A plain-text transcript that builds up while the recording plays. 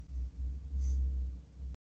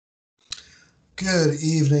Good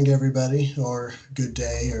evening, everybody, or good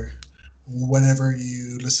day, or whenever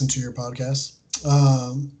you listen to your podcast.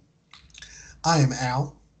 Um, I am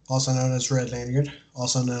Al, also known as Red Lanyard,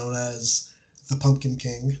 also known as the Pumpkin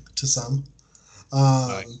King to some.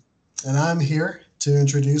 Nice. Um, and I'm here to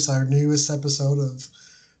introduce our newest episode of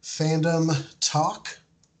Fandom Talk.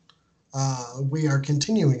 We are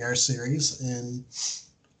continuing our series in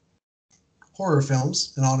horror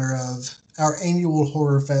films in honor of our annual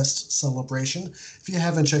Horrorfest celebration. If you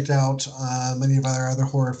haven't checked out any of our other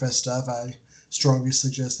Horrorfest stuff, I strongly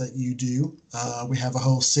suggest that you do. We have a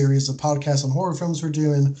whole series of podcasts on horror films we're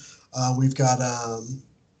doing. We've got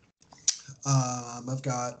I've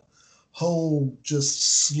got whole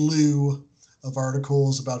just slew of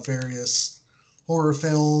articles about various horror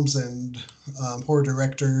films and horror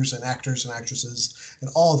directors and actors and actresses and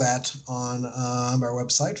all that on our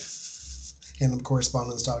website,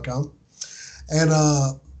 fandomcorrespondence.com.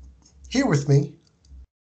 And here with me,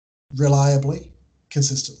 reliably,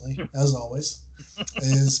 consistently, as always,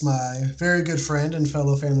 is my very good friend and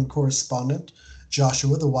fellow fandom correspondent,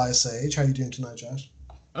 Joshua the Wise Sage. How you doing tonight, Josh?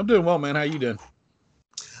 I'm doing well, man. How you doing?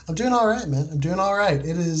 I'm doing all right, man. I'm doing all right.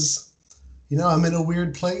 It is, I'm in a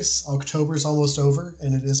weird place. October's almost over,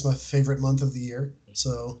 and it is my favorite month of the year.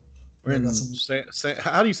 So We're I got in some.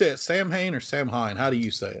 how do you say it? Sam Hain or Sam Hine? How do you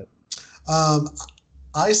say it? Um,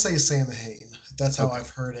 I say Samhain. That's how Okay. I've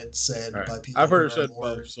heard it All said right. by I've people heard who it are said both,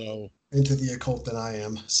 more so into the occult than I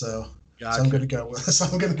am. So I'm gotcha. gonna go with so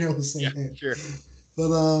I'm gonna go with Yeah, Samhain. sure. But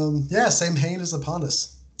yeah, Samhain is upon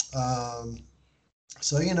us. Um,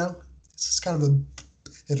 so it's just kind of a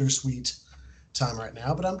bittersweet time right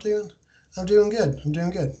now. But I'm doing good. I'm doing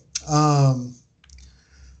good.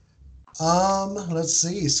 Um, let's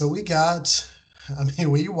see. So we got. I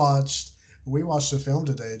mean, we watched a film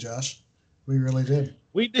today, Josh. We really did.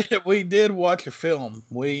 We did watch a film.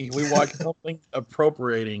 We watched something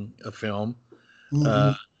appropriating a film, Hmm.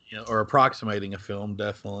 uh, or approximating a film.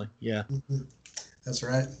 Definitely, yeah. Hmm. That's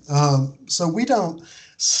right. So we don't.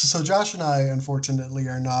 So Josh and I, unfortunately,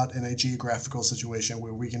 are not in a geographical situation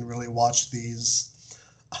where we can really watch these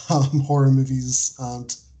horror movies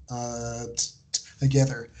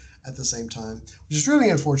together at the same time, which is really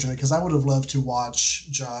unfortunate because I would have loved to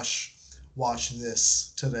watch Josh watch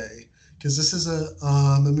this today because this is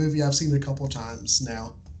a movie I've seen a couple times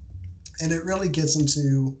now, and it really gets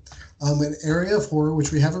into an area of horror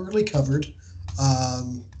which we haven't really covered.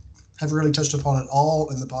 Um, haven't really touched upon it all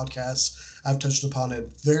in the podcast. I've touched upon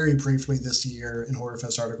it very briefly this year in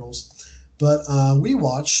Horrorfest articles, but we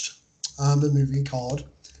watched a movie called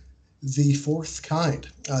The Fourth Kind.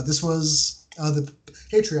 This was the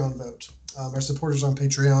Patreon vote. Our supporters on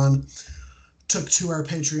Patreon took to our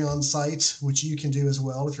Patreon site, which you can do as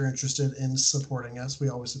well if you're interested in supporting us. We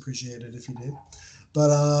always appreciate it if you do.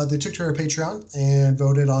 But they took to our Patreon and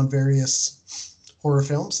voted on various horror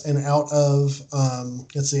films. And out of,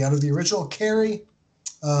 let's see, out of the original Carrie,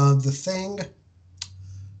 The Thing,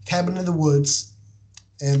 Cabin in the Woods,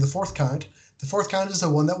 and The Fourth Kind is the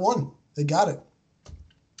one that won. They got it.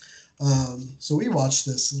 So we watched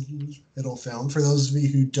this little film. For those of you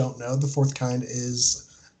who don't know, The Fourth Kind is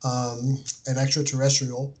an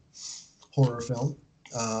extraterrestrial horror film.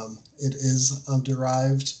 It is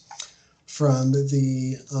derived from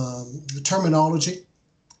the terminology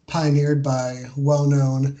pioneered by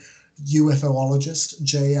well-known UFOologist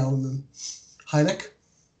J. Allen Hynek,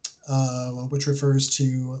 which refers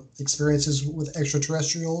to experiences with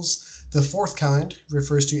extraterrestrials. The fourth kind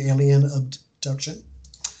refers to alien abduction,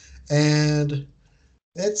 and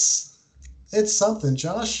it's it's something.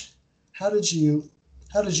 Josh, how did you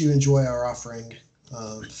how did you enjoy our offering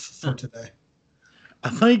for today? I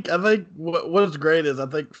think what is great is I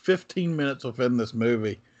think 15 minutes within this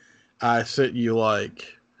movie, I sent you like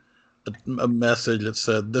a message that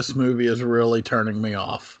said this movie is really turning me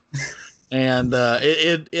off, and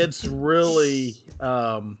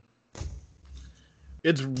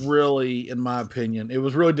it's really, in my opinion, it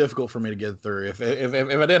was really difficult for me to get through. If I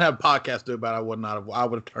didn't have a podcast to do about it, I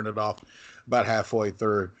would have turned it off about halfway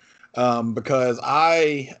through, because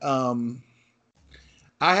I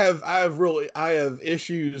have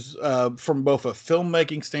issues from both a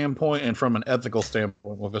filmmaking standpoint and from an ethical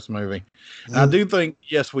standpoint with this movie. And I Mm, do think,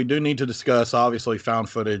 yes, we do need to discuss obviously found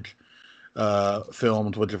footage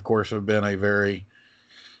films, which of course have been a very,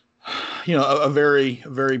 a very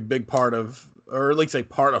very big part of, or at least a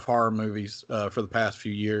part of horror movies for the past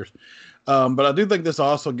few years. But I do think this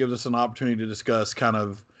also gives us an opportunity to discuss kind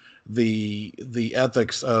of the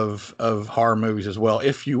ethics of horror movies as well,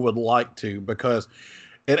 if you would like to, because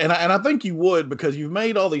and I think you would, because you've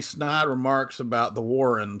made all these snide remarks about the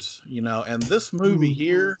Warrens, and this movie mm,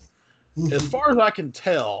 here as far as I can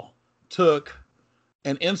tell, took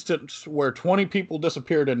an instance where 20 people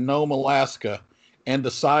disappeared in Nome, Alaska, and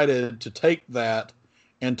decided to take that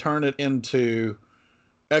and turn it into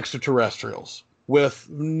extraterrestrials with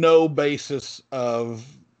no basis of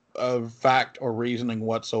fact or reasoning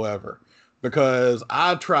whatsoever. Because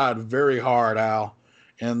I tried very hard, Al,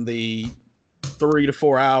 in the 3 to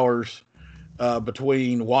 4 hours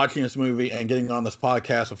between watching this movie and getting on this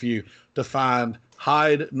podcast with you to find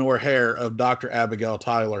hide nor hair of Dr. Abigail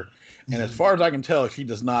Tyler. And as far as I can tell, she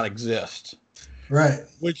does not exist. Right.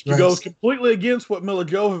 Which Right. goes completely against what Mila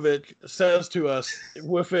Jovovich says to us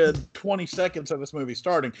within 20 seconds of this movie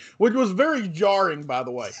starting, which was very jarring, by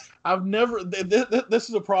the way. I've never, this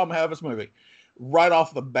is a problem I have with this movie. Right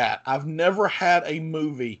off the bat, I've never had a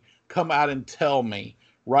movie come out and tell me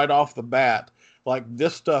right off the bat, like,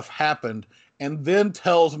 this stuff happened, and then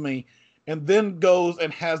tells me, and then goes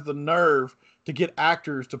and has the nerve to get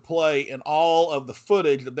actors to play in all of the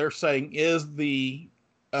footage that they're saying is the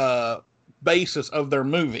basis of their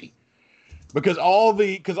movie. Because all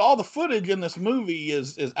the footage in this movie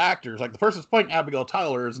is actors. Like, the person that's playing Abigail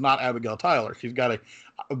Tyler is not Abigail Tyler. She's got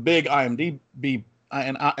a big IMDb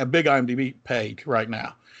page right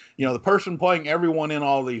now. You know, the person playing everyone in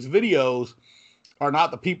all these videos are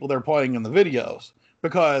not the people they're playing in the videos.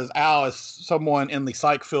 Because, Al, as someone in the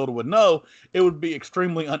psych field would know, it would be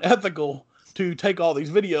extremely unethical to take all these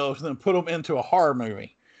videos and then put them into a horror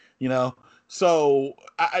movie, you know? So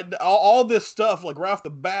all this stuff, like, right off the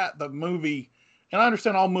bat, the movie, and I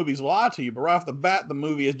understand all movies lie to you, but right off the bat, the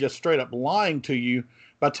movie is just straight up lying to you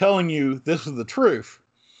by telling you this is the truth.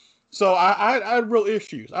 So I had real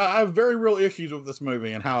issues. I have very real issues with this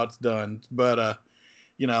movie and how it's done. But,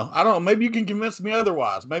 you know, I don't know. Maybe you can convince me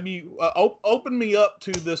otherwise. Maybe open me up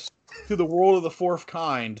to the world of the fourth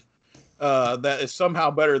kind that is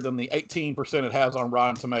somehow better than the 18% it has on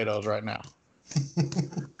Rotten Tomatoes right now.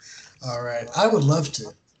 All right. I would love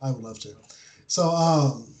to.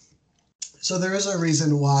 So, so there is a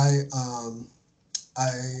reason why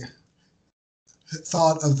I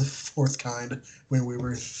thought of the fourth kind when we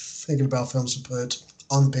were thinking about films to put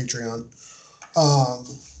on the Patreon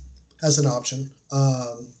as an option.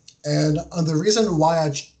 And the reason why I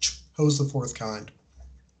chose the fourth kind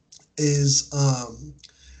is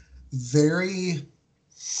very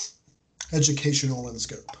educational in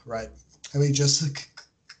scope, right? I mean, just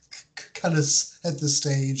kind of set the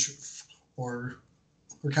stage or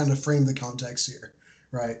kind of frame the context here,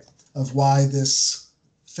 right? Of why this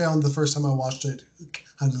film, the first time I watched it,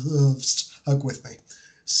 kind of stuck with me.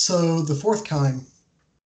 So the fourth kind,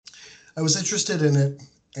 I was interested in it,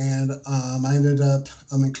 and I ended up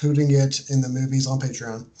including it in the movies on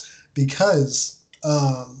Patreon because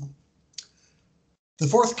the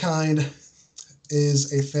fourth kind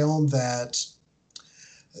is a film that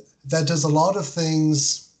does a lot of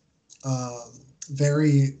things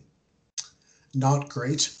very not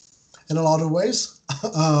great in a lot of ways.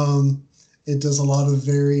 It does a lot of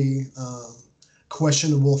very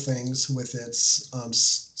questionable things with its film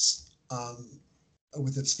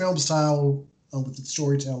style, with its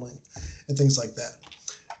storytelling, and things like that.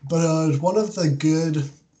 But one of the good,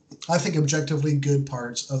 I think objectively good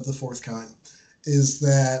parts of the fourth kind is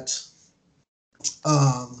that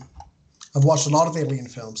I've watched a lot of alien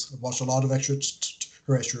films. I've watched a lot of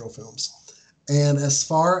extraterrestrial films. And as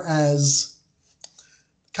far as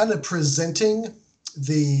kind of presenting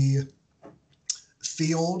the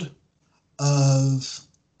field of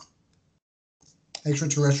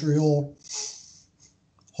extraterrestrial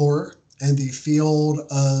horror and the field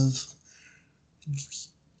of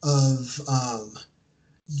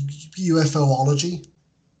UFOlogy,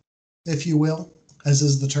 if you will, as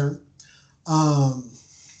is the term,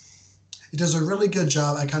 it does a really good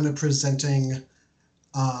job at kind of presenting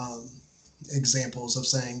examples of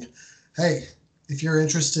saying, hey, if you're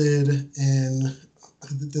interested in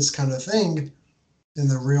this kind of thing in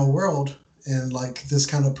the real world and like this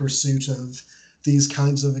kind of pursuit of these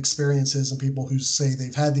kinds of experiences and people who say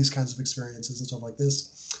they've had these kinds of experiences and stuff like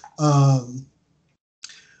this,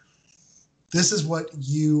 this is what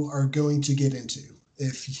you are going to get into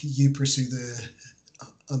if you pursue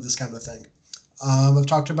this kind of thing. I've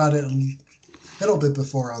talked about it a little bit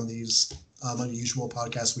before on these unusual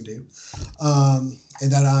podcasts we do,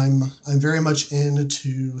 and that I'm very much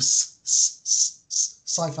into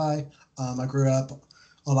sci-fi. I grew up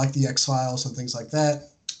on like the X-Files and things like that,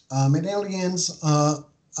 and aliens,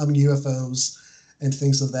 UFOs, and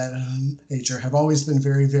things of that nature have always been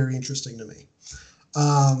very, very interesting to me.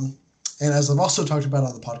 And as I've also talked about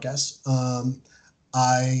on the podcast,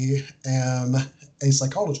 I am a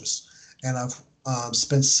psychologist, and I've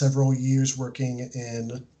spent several years working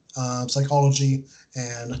in psychology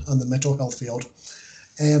and on the mental health field.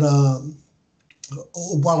 And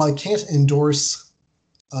while I can't endorse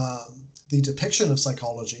the depiction of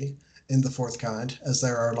psychology in The Fourth Kind, as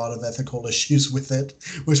there are a lot of ethical issues with it,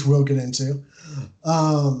 which we'll get into,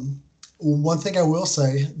 one thing I will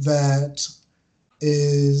say that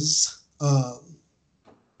is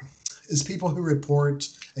people who report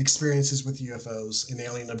experiences with UFOs and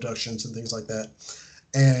alien abductions and things like that,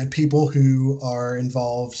 and people who are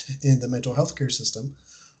involved in the mental health care system,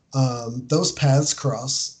 those paths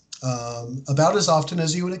cross about as often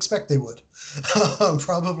as you would expect they would.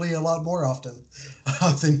 Probably a lot more often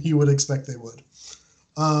than you would expect they would.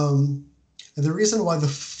 And the reason why The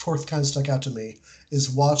Fourth Kind stuck out to me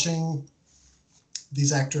is watching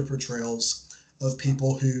these actor portrayals of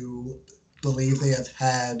people who believe they have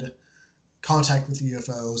had contact with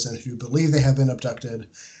UFOs and who believe they have been abducted,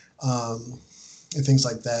 and things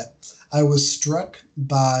like that. I was struck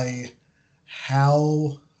by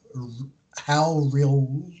how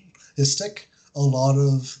realistic a lot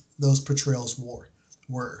of those portrayals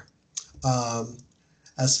were. Um,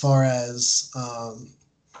 as far as all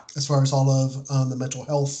of the mental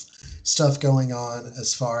health stuff going on,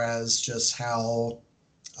 as far as just how,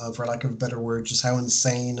 for lack of a better word, just how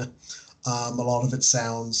insane a lot of it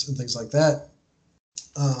sounds and things like that.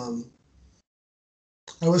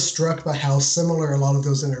 I was struck by how similar a lot of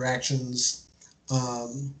those interactions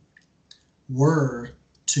were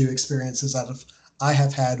to experiences I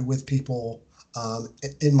have had with people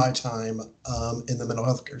in my time in the mental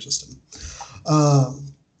health care system.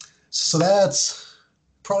 So that's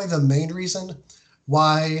probably the main reason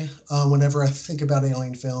why whenever I think about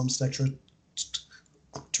alien films,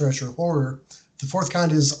 extraterrestrial horror, The Fourth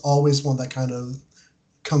Kind is always one that kind of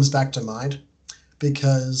comes back to mind,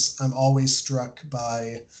 because I'm always struck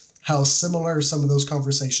by how similar some of those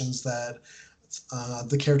conversations that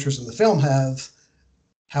the characters in the film have,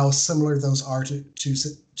 how similar those are to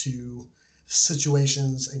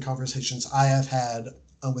situations and conversations I have had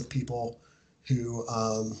with people who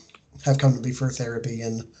have come to me for therapy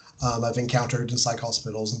and I've encountered in psych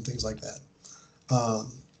hospitals and things like that.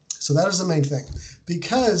 So that is the main thing,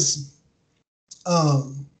 because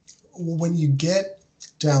when you get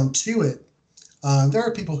down to it, there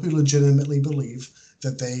are people who legitimately believe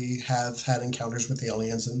that they have had encounters with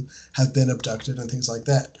aliens and have been abducted and things like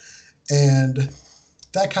that. And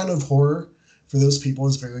that kind of horror for those people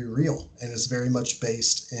is very real and is very much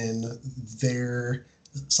based in their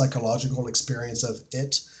psychological experience of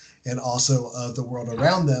it, and also of the world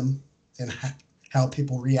around them and how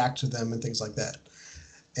people react to them and things like that.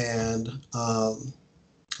 And I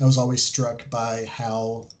was always struck by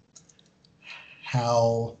how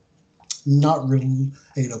not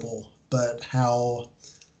relatable, but how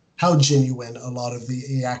genuine a lot of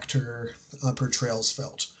the actor portrayals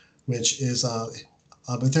felt, which is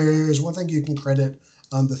but there is one thing you can credit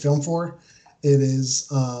the film for. It is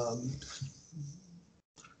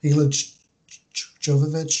Mila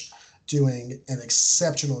Jovovich doing an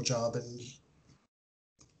exceptional job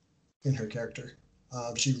in her character.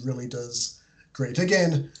 She really does great.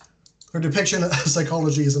 Again, her depiction of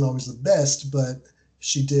psychology isn't always the best, but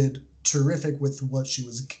she did terrific with what she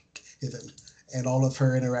was given. And all of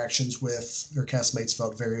her interactions with her castmates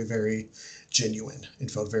felt very, very genuine.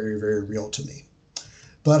 It felt very, very real to me.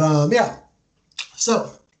 But yeah,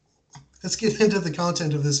 so let's get into the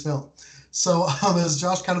content of this film. So as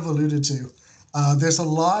Josh kind of alluded to, there's a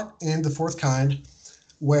lot in The Fourth Kind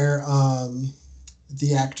where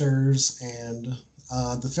the actors and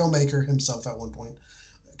the filmmaker himself at one point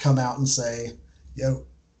come out and say, yo,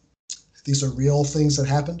 these are real things that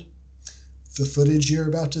happened. The footage you're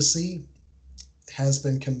about to see has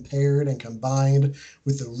been compared and combined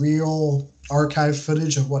with the real archive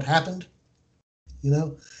footage of what happened. You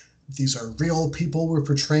know, these are real people we're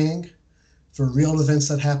portraying for real events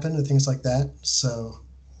that happen and things like that. So,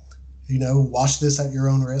 you know, watch this at your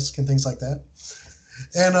own risk and things like that.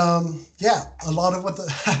 And yeah, a lot of what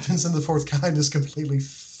happens in The Fourth Kind is completely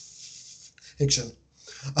fiction.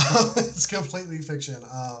 It's completely fiction.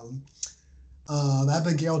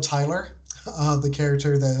 Abigail Tyler, the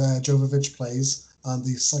character that Jovovich plays,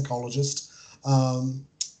 the psychologist,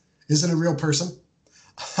 isn't a real person.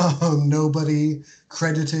 Nobody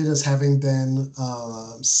credited as having been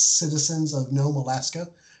citizens of Nome, Alaska,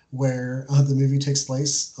 where the movie takes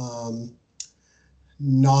place.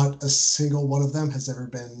 Not a single one of them has ever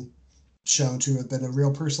been shown to have been a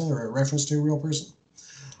real person or a reference to a real person.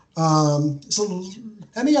 So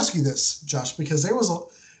let me ask you this, Josh, because there was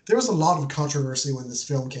a lot of controversy when this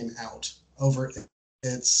film came out over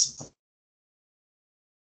its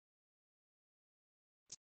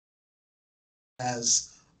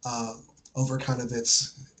as uh, over kind of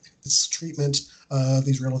its treatment of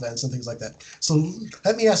these real events and things like that. So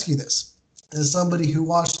let me ask you this: as somebody who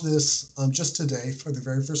watched this just today for the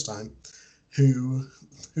very first time, who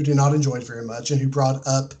did not enjoy it very much, and who brought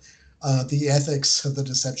up the ethics of the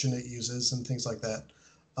deception it uses and things like that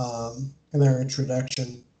in their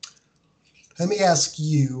introduction. Let me ask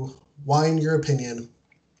you, why, in your opinion,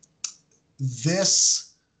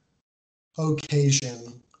 this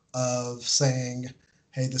occasion of saying,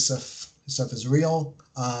 "Hey, this stuff is real.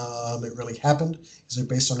 It really happened. Is it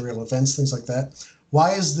based on real events? Things like that."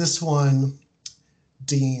 Why is this one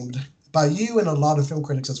deemed by you and a lot of film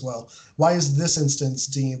critics as well? Why is this instance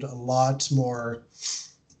deemed a lot more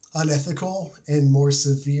unethical and more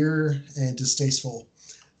severe and distasteful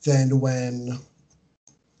than when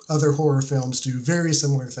other horror films do very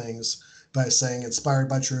similar things by saying inspired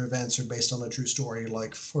by true events or based on a true story,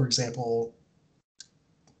 like, for example,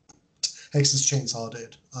 Texas Chainsaw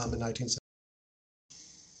did in 1970.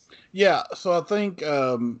 Yeah, so I think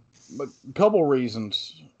a couple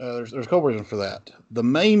reasons. There's a couple reasons for that. The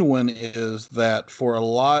main one is that for a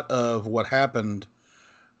lot of what happened,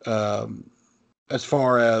 um, as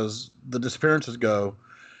far as the disappearances go,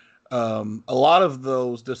 a lot of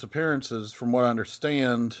those disappearances, from what I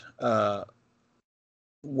understand,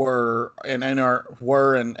 were and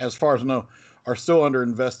as far as I know, are still under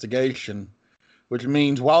investigation. Which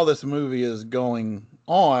means while this movie is going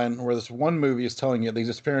on, where this one movie is telling you these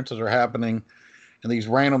disappearances are happening and these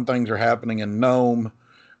random things are happening in Nome,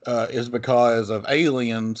 is because of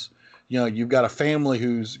aliens. You know, you've got a family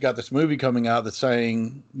who's got this movie coming out that's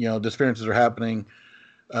saying, you know, disappearances are happening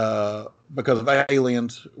because of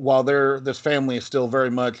aliens, while this family is still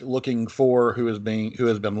very much looking for who has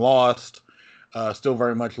been lost, still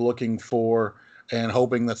very much looking for and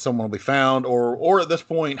hoping that someone will be found, or at this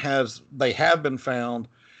point they have been found,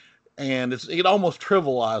 and it almost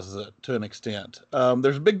trivializes it to an extent.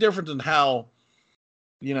 There's a big difference in how,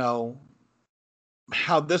 you know,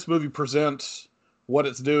 how this movie presents what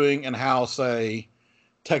it's doing and how, say,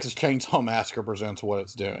 Texas Chainsaw Massacre presents what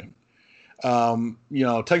it's doing. You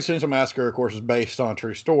know, Texas Chainsaw Massacre, of course, is based on a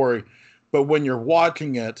true story, but when you're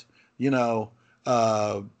watching it,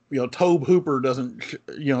 Tobe Hooper doesn't,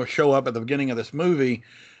 show up at the beginning of this movie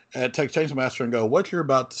at Texas Chainsaw Massacre and go, "What you're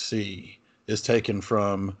about to see is taken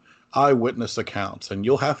from eyewitness accounts, and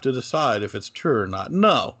you'll have to decide if it's true or not."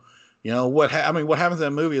 No, what happens in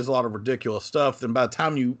that movie is a lot of ridiculous stuff. And by the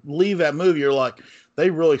time you leave that movie, you're like, they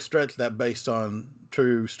really stretched that based on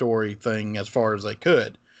true story thing as far as they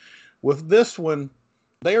could. With this one,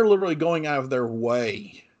 they are literally going out of their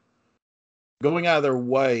way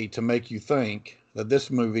to make you think that this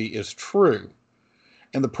movie is true.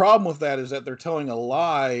 And the problem with that is that they're telling a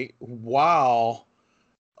lie while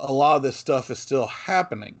a lot of this stuff is still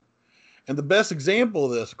happening. And the best example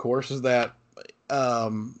of this, of course, is that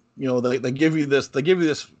they give you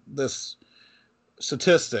this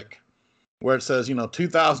statistic where it says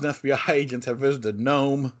 2,000 FBI agents have visited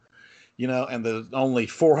Nome, and there's only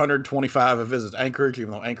 425 have visited Anchorage,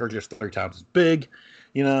 even though Anchorage is 3 times as big,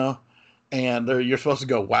 and you're supposed to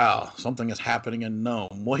go, wow, something is happening in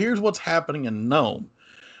Nome. Well, here's what's happening in Nome.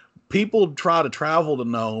 People try to travel to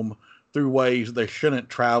Nome through ways they shouldn't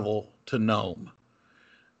travel to Nome.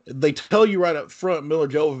 They tell you right up front, Miller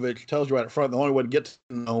Jovovich tells you right up front, the only way to get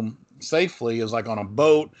to Nome safely is like on a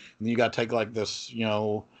boat, and you got to take like this,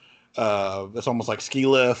 it's almost like ski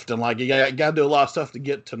lift, and like you got to do a lot of stuff to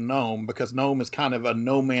get to Nome, because Nome is kind of a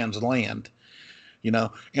no man's land,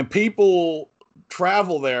 and people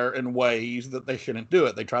travel there in ways that they shouldn't do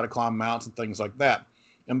it. They try to climb mountains and things like that.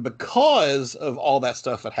 And because of all that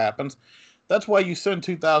stuff that happens, that's why you send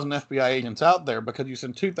 2,000 FBI agents out there, because you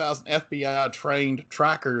send 2,000 FBI trained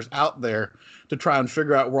trackers out there to try and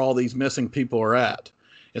figure out where all these missing people are at.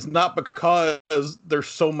 It's not because there's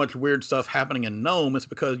so much weird stuff happening in Nome. It's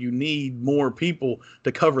because you need more people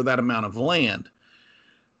to cover that amount of land.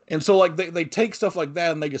 And so, like, they take stuff like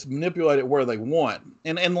that and they just manipulate it where they want.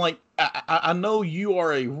 And like, I know you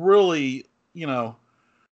are a really,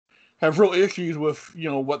 have real issues with,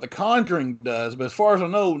 what The Conjuring does. But as far as I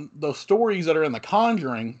know, those stories that are in The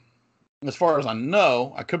Conjuring, as far as I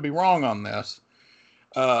know, I could be wrong on this,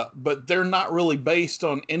 but they're not really based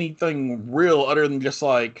on anything real other than just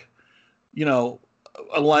like,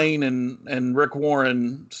 Elaine and Rick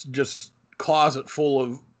Warren's just closet full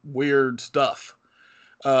of weird stuff.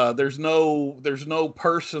 There's no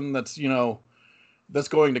person that's, that's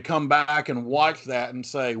going to come back and watch that and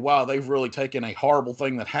say, wow, they've really taken a horrible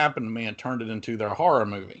thing that happened to me and turned it into their horror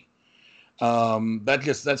movie.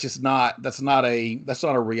 That's not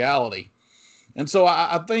a reality. And so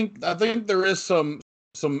I think there is some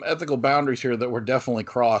some ethical boundaries here that were definitely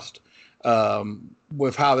crossed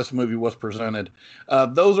with how this movie was presented.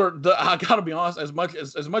 Those are I gotta be honest, as much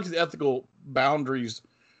as the ethical boundaries,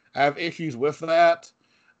 I have issues with that.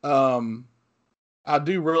 I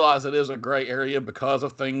do realize it is a gray area because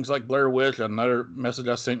of things like Blair Witch. Another message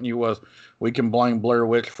I sent you was we can blame Blair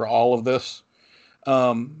Witch for all of this.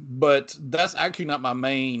 But that's actually not my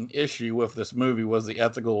main issue with this movie, was the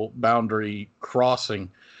ethical boundary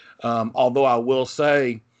crossing. Although I will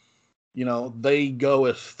say, they go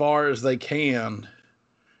as far as they can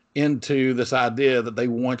into this idea that they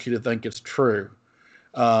want you to think it's true.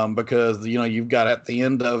 Because, you've got at the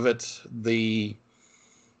end of it,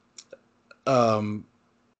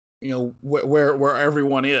 where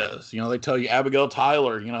everyone is, they tell you Abigail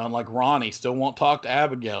Tyler, and like Ronnie still won't talk to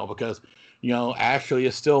Abigail because, Ashley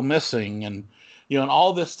is still missing, and, and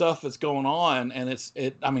all this stuff that's going on. And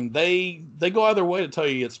they go out of their way to tell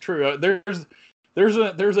you it's true. There's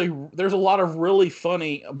a lot of really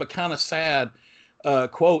funny, but kind of sad,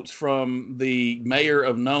 quotes from the mayor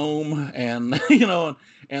of Nome and,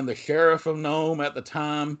 and the sheriff of Nome at the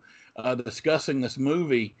time, discussing this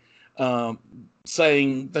movie,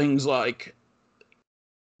 saying things like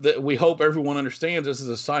that we hope everyone understands this is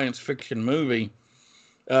a science fiction movie,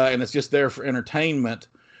 and it's just there for entertainment,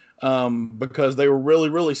 because they were really,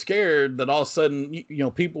 really scared that all of a sudden,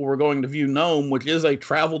 people were going to view Nome, which is a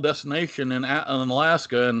travel destination in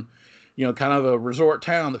Alaska, and, kind of a resort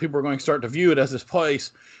town, that people are going to start to view it as this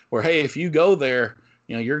place where, hey, if you go there,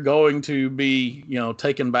 you're going to be,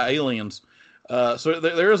 taken by aliens. So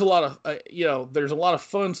there is a lot of, there's a lot of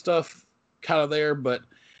fun stuff kind of there, but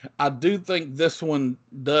I do think this one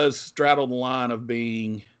does straddle the line of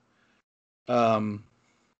being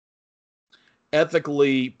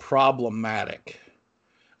ethically problematic,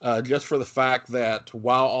 just for the fact that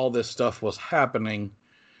while all this stuff was happening,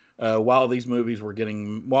 while this movie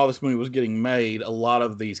was getting made, a lot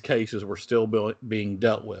of these cases were still being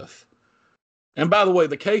dealt with. And by the way,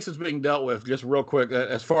 the cases being dealt with, just real quick,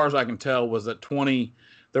 as far as I can tell, was that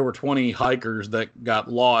there were 20 hikers that got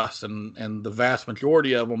lost, and the vast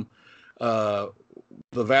majority of them that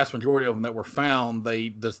were found,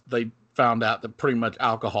 they found out that pretty much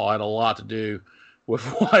alcohol had a lot to do with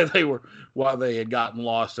why they had gotten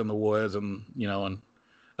lost in the woods and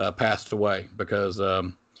passed away, because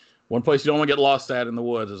one place you don't want to get lost at in the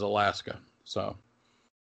woods is Alaska. So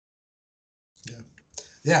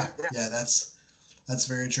yeah, that's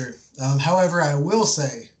very true. However, I will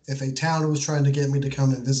say, if a town was trying to get me to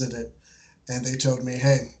come and visit it, and they told me,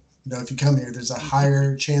 hey, if you come here, there's a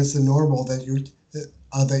higher chance than normal that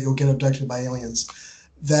you'll get abducted by aliens,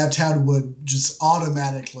 that town would just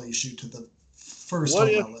automatically shoot to the first on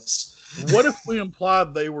my list. What if we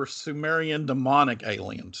implied they were Sumerian demonic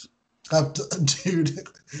aliens? Dude,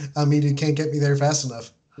 you can't get me there fast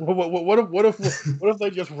enough. What if they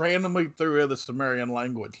just randomly threw in the Sumerian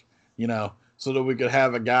language, so that we could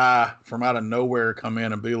have a guy from out of nowhere come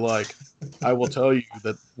in and be like, I will tell you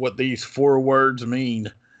that what these 4 words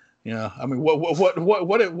mean. What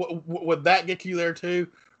would that get you there too?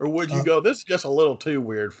 Or would you go, this is just a little too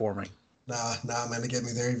weird for me? Nah, man, to get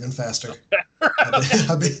me there even faster.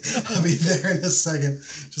 I'll be there in a second.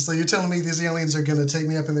 Just like you're telling me these aliens are going to take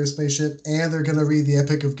me up in their spaceship and they're going to read the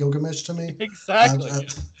Epic of Gilgamesh to me. Exactly.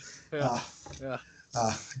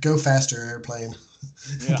 Go faster, airplane.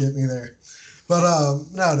 Yeah. Get me there. But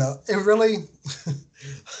no, it really,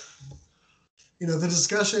 the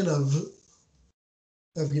discussion of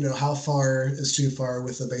how far is too far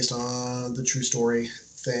with the based on the true story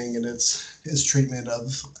thing and its treatment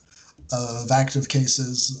of active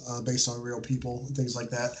cases based on real people and things like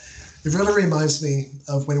that. It really reminds me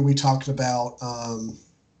of when we talked about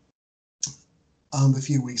a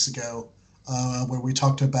few weeks ago, where we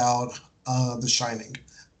talked about The Shining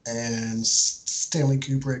and Stanley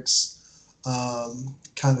Kubrick's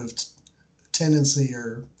kind of tendency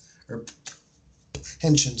or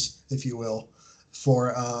penchant, if you will,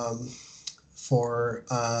 for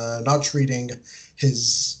not treating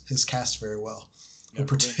his cast very well, or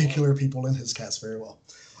particular people in his cast very well.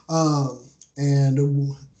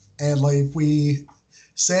 And like we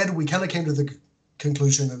said, we kind of came to the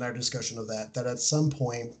conclusion in our discussion of that at some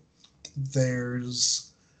point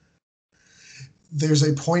there's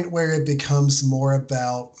a point where it becomes more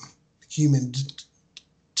about human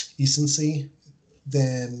decency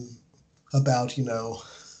than about,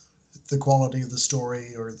 the quality of the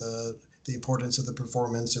story or the importance of the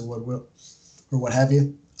performance or what have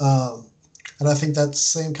you. And I think that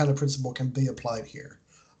same kind of principle can be applied here,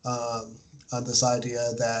 on this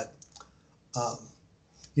idea that,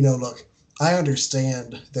 look, I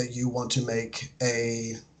understand that you want to make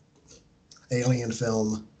a alien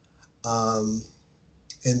film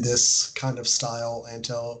in this kind of style and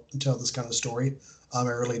tell this kind of story. I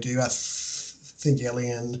really do. Think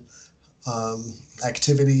alien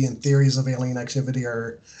activity and theories of alien activity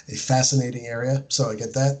are a fascinating area, so I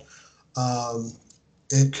get that.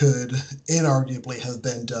 It could inarguably have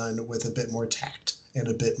been done with a bit more tact and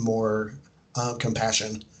a bit more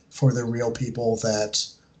compassion for the real people that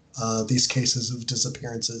these cases of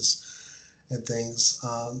disappearances and things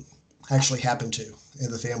actually happened to,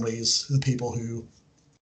 and the families, the people who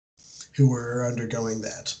were undergoing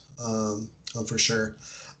that, for sure.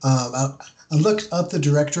 I looked up the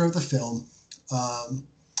director of the film,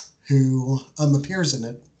 who appears in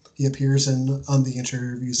it. He appears in the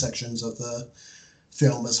interview sections of the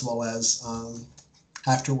film, as well as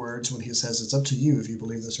afterwards when he says it's up to you if you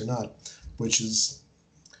believe this or not, which is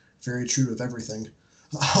very true of everything.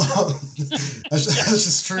 That's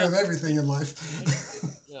just true of everything in life.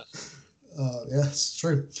 Yeah. Yeah, it's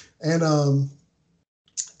true. And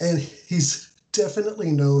he's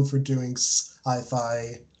definitely known for doing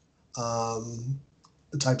sci-fi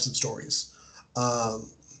types of stories.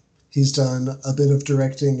 He's done a bit of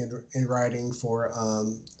directing and writing for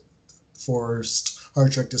Star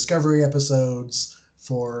Trek Discovery episodes,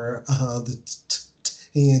 for the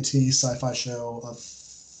TNT sci-fi show of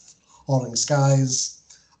Falling Skies,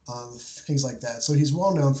 things like that. So he's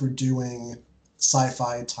well known for doing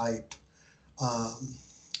sci-fi type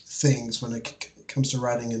things when it comes to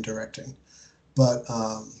writing and directing. But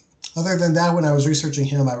other than that, when I was researching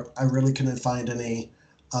him, I really couldn't find any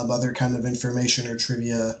other kind of information or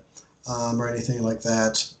trivia or anything like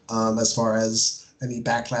that, as far as any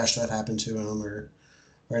backlash that happened to him or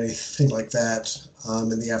anything like that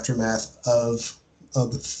in the aftermath of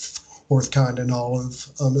the fourth kind and all of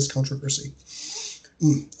this controversy.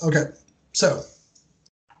 Okay, so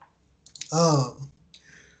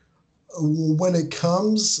when it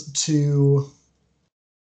comes to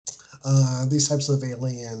these types of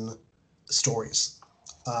alien stories,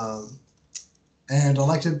 and I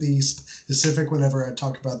like to be specific whenever I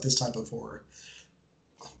talk about this type of horror,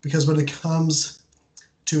 because when it comes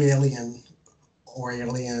to alien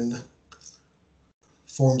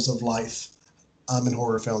forms of life in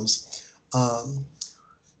horror films,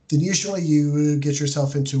 then usually you get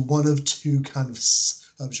yourself into one of two kind of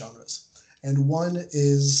subgenres. And one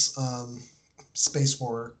is space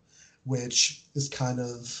horror, which is kind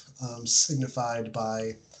of signified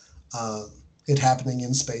by it happening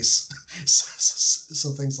in space.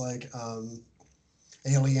 So things like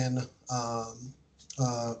Alien,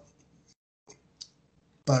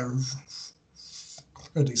 by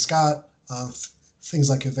Ridley Scott, things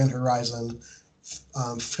like Event Horizon,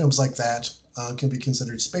 films like that can be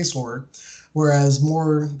considered space horror, whereas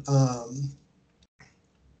more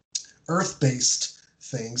Earth-based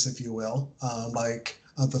things, if you will, like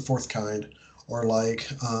The Fourth Kind, or like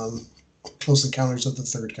Close Encounters of the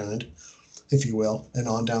Third Kind, if you will, and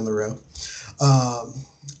on down the road,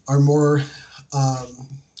 are more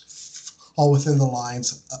all within the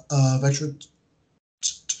lines of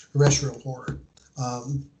extraterrestrial horror,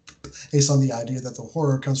 based on the idea that the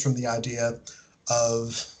horror comes from the idea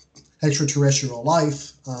of extraterrestrial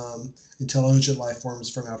life, intelligent life forms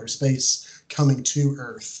from outer space coming to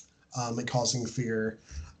Earth, and causing fear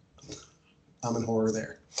and horror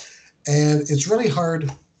there. And it's really hard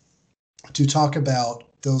to talk about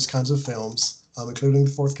those kinds of films, including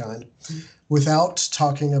The Fourth Kind, without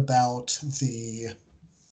talking about the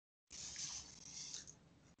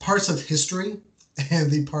parts of history and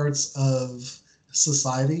the parts of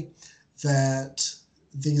society that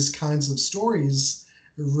these kinds of stories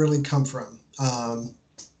really come from.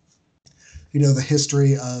 The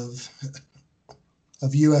history of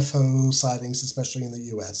UFO sightings, especially in the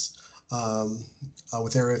U.S.,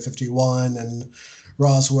 with Area 51 and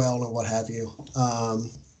Roswell and what have you,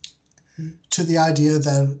 to the idea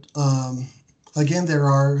that, again, there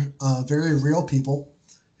are very real people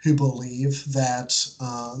who believe that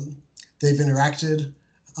they've interacted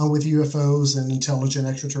with UFOs and intelligent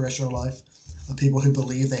extraterrestrial life, people who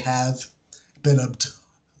believe they have been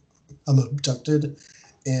abducted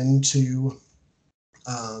into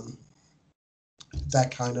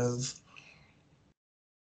that kind of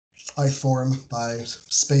life form by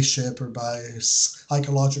spaceship or by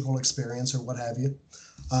psychological experience or what have you,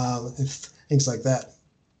 and things like that.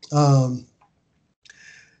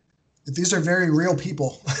 These are very real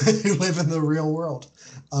people who live in the real world.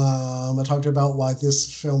 I talked about why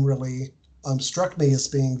this film really struck me as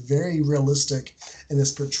being very realistic in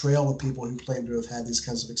its portrayal of people who claim to have had these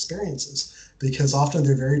kinds of experiences, because often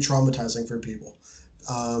they're very traumatizing for people.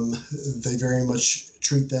 They very much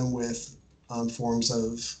treat them with forms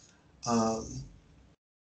of um,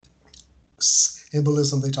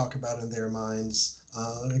 symbolism they talk about in their minds,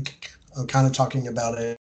 kind of talking about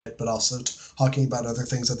it, but also talking about other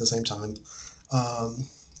things at the same time. Um,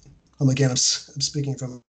 again, I'm speaking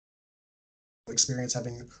from experience,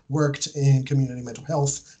 having worked in community mental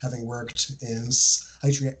health, having worked in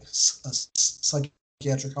psychiatric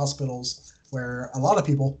hospitals, where a lot of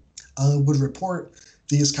people would report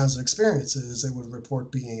these kinds of experiences. They would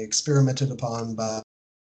report being experimented upon by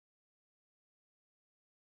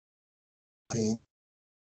being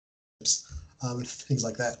things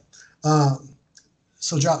like that.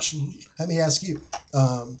 So, Josh, let me ask you.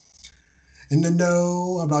 And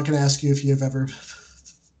no, I'm not going to ask you if you've ever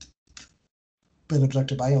been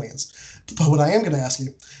abducted by aliens. But what I am going to ask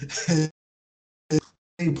you is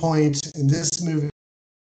any point in this movie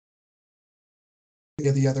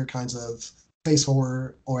or the other kinds of space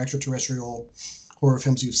horror or extraterrestrial horror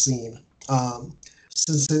films you've seen.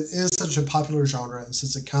 Since it is such a popular genre and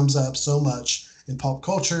since it comes up so much in pop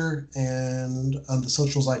culture and the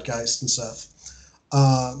social zeitgeist and stuff,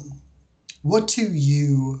 what to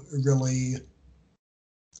you really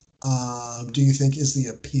do you think is the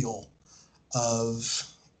appeal of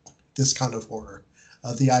this kind of horror?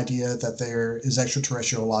 The idea that there is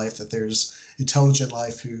extraterrestrial life, that there's intelligent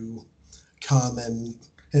life who come and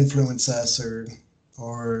influence us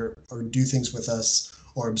or do things with us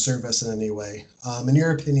or observe us in any way. In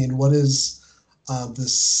your opinion, what is the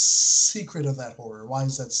secret of that horror? Why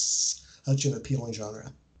is that such an appealing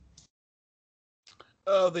genre?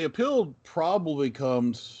 The appeal probably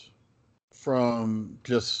comes from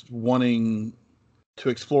just wanting to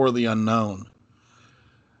explore the unknown.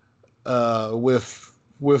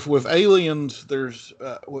 With aliens, there's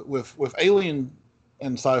with alien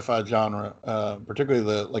and sci-fi genre, particularly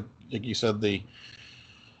the like you said, the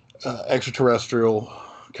extraterrestrial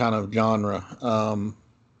kind of genre.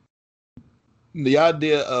 The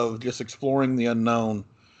idea of just exploring the unknown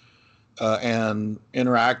and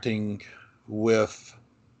interacting with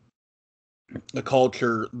a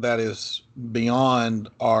culture that is beyond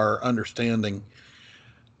our understanding.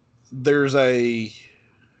 There's a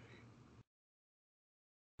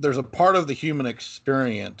part of the human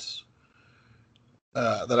experience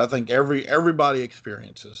that I think everybody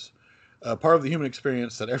experiences. A part of the human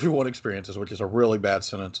experience that everyone experiences, which is a really bad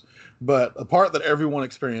sentence, but a part that everyone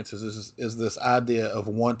experiences is this idea of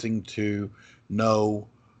wanting to know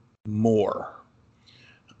more.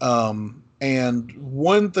 And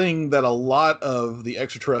one thing that a lot of the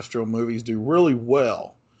extraterrestrial movies do really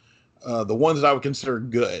well, the ones that I would consider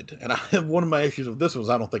good, and I have one of my issues with this was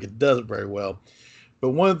I don't think it does it very well. But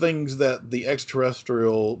one of the things that the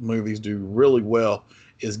extraterrestrial movies do really well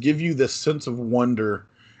is give you this sense of wonder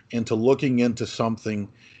into looking into something,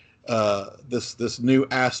 this new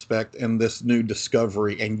aspect and this new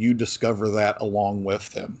discovery, and you discover that along with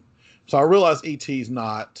them. So I realize E.T. is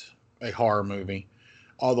not a horror movie,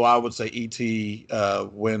 although I would say E.T.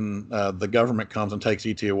 When the government comes and takes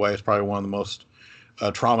E.T. away is probably one of the most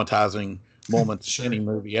traumatizing moments Sure. in any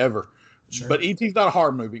movie ever. Sure. But E.T.'s not a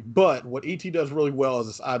horror movie. But what E.T. does really well is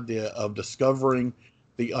this idea of discovering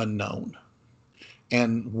the unknown.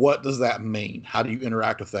 And what does that mean? How do you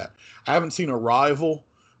interact with that? I haven't seen Arrival,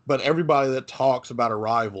 but everybody that talks about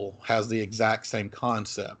Arrival has the exact same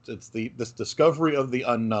concept. It's this discovery of the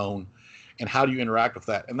unknown, and how do you interact with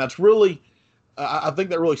that? And that's really, I think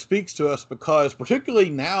that really speaks to us because, particularly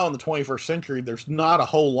now in the 21st century, there's not a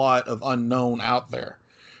whole lot of unknown out there.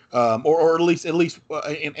 Or at least in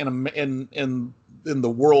the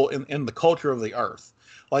world, in the culture of the earth.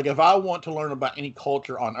 Like if I want to learn about any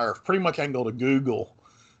culture on earth, pretty much I can go to Google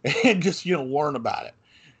and just learn about it.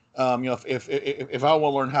 If I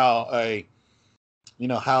want to learn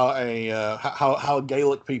how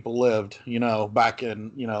Gaelic people lived, back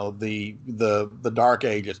in the Dark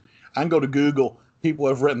Ages, I can go to Google. People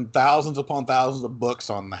have written thousands upon thousands of books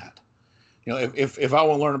on that. If I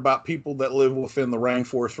want to learn about people that live within the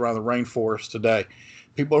rainforest, around the rainforest today,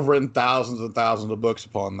 people have written thousands and thousands of books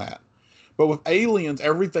upon that. But with aliens,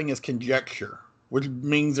 everything is conjecture, which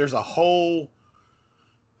means which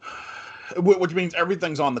means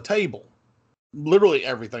everything's on the table. Literally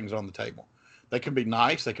everything's on the table. They can be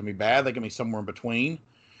nice, they can be bad, they can be somewhere in between.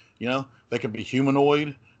 They can be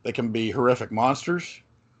humanoid, they can be horrific monsters,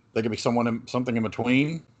 they can be something in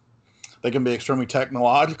between. They can be extremely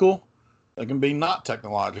technological. They can be not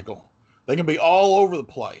technological. They can be all over the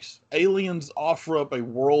place. Aliens offer up a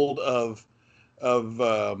world of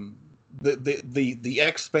the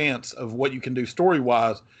expanse of what you can do story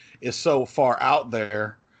wise is so far out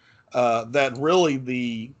there that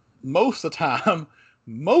really most of the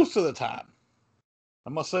time I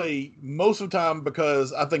must say most of the time,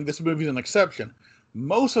 because I think this movie is an exception.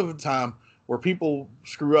 Most of the time, where people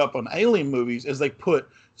screw up on alien movies is they put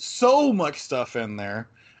so much stuff in there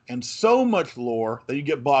and so much lore that you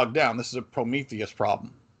get bogged down. This is a Prometheus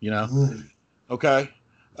problem, you know? Mm. Okay.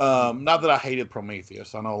 Not that I hated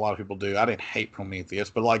Prometheus. I know a lot of people do. I didn't hate Prometheus,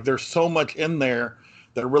 but like there's so much in there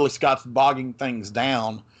that really Scott's bogging things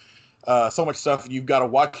down. So much stuff you've got to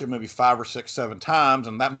watch a movie 5 or 6, 7 times,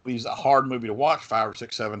 and that movie's a hard movie to watch 5 or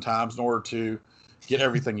 6, 7 times in order to get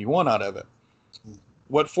everything you want out of it.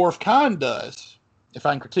 What Fourth Kind does, if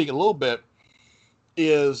I can critique it a little bit,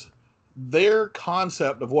 is their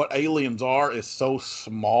concept of what aliens are is so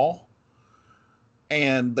small,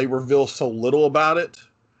 and they reveal so little about it,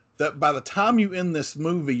 that by the time you end this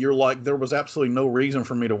movie, you're like, there was absolutely no reason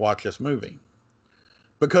for me to watch this movie.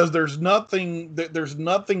 Because there's nothing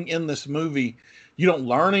in this movie. You don't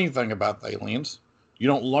learn anything about the aliens. You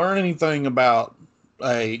don't learn anything about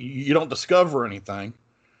you don't discover anything.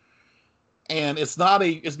 And it's not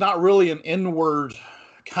really an inward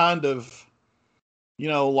kind of,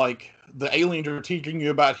 like the aliens are teaching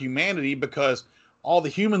you about humanity, because all the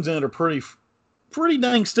humans in it are pretty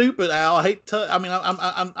dang stupid, Al. I hate to, I mean,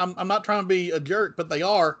 I'm not trying to be a jerk, but they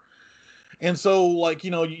are. And so, like,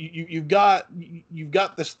 you've got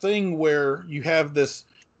this thing where you have this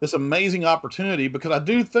amazing opportunity, because I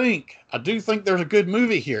do think there's a good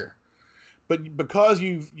movie here, but because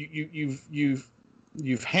you've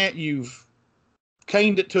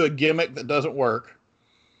caned it to a gimmick that doesn't work,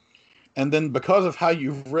 and then because of how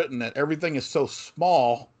you've written it, everything is so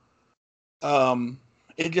small.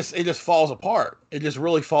 It just falls apart. It just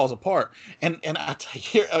really falls apart. And I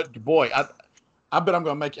hear, boy, I bet I'm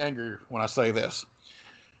going to make you angry when I say this.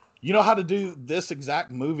 You know how to do this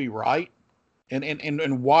exact movie right,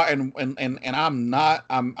 and why? And I'm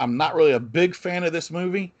not really a big fan of this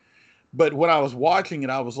movie, but when I was watching it,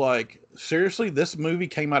 I was like, seriously, this movie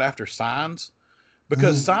came out after Signs,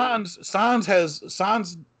 because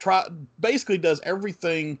Signs basically does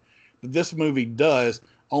everything that this movie does,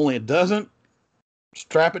 only it doesn't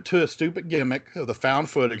strap it to a stupid gimmick of the found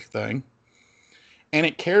footage thing, and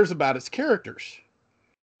it cares about its characters.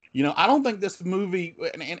 I don't think this movie,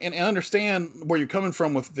 and understand where you're coming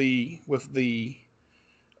from with the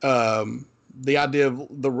idea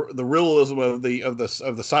of the realism of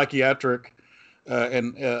the psychiatric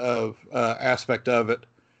aspect of it,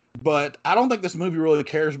 but I don't think this movie really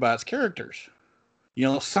cares about its characters.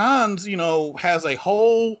 Signs, has a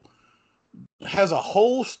whole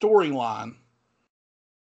storyline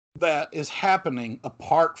that is happening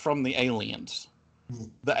apart from the aliens.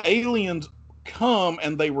 The aliens come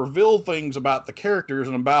and they reveal things about the characters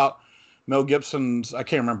and about Mel Gibson's, I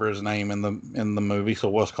can't remember his name in the movie, so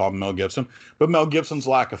it was called Mel Gibson, but Mel Gibson's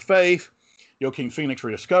lack of faith, Joaquin Phoenix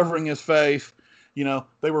rediscovering his faith.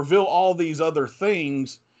 They reveal all these other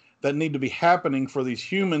things that need to be happening for these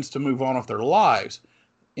humans to move on with their lives.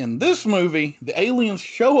 In this movie, the aliens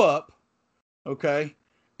show up, okay,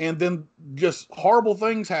 and then just horrible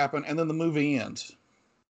things happen, and then the movie ends.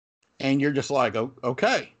 And you're just like, oh,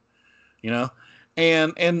 okay,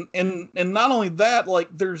 and not only that, like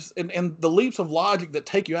there's and the leaps of logic that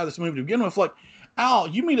take you out of this movie to begin with, like, Al,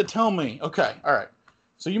 you mean to tell me, okay, all right,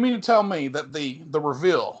 so you mean to tell me that the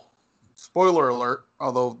reveal, spoiler alert,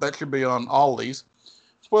 although that should be on all these,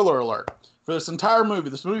 spoiler alert, for this entire movie,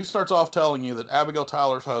 this movie starts off telling you that Abigail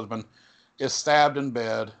Tyler's husband is stabbed in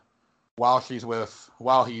bed while he's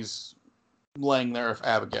laying there with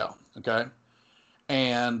Abigail, okay?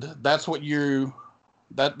 And that's what you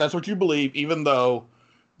believe, even though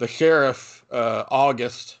the sheriff,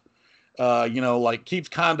 August, keeps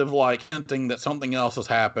kind of like hinting that something else has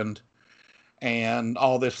happened and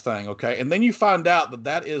all this thing, okay? And then you find out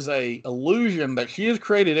that is a illusion that she has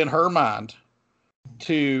created in her mind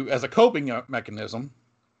as a coping mechanism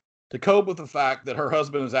to cope with the fact that her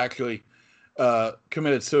husband has actually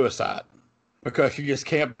committed suicide, because she just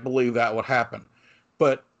can't believe that would happen.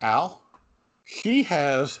 But Al, she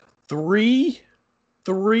has three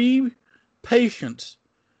patients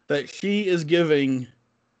that she is giving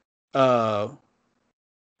help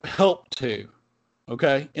to,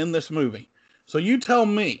 okay, in this movie. So you tell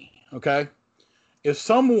me, okay, if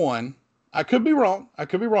someone, I could be wrong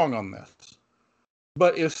on this,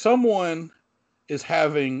 but if someone is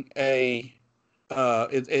having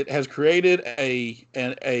it has created a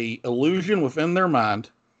illusion within their mind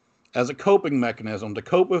as a coping mechanism to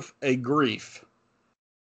cope with a grief,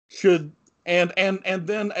 and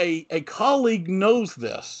then a colleague knows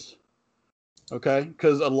this, okay,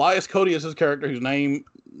 because Elias Cody is his character, whose name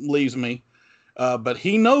leaves me, but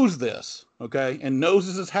he knows this, okay, and knows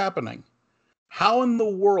this is happening. How in the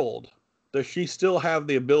world does she still have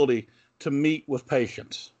the ability to meet with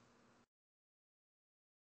patients?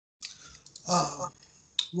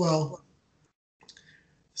 Well,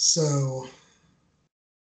 so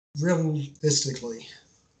realistically,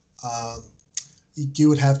 um, you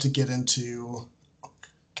would have to get into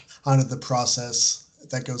kind of the process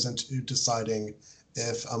that goes into deciding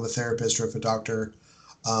if a therapist or if a doctor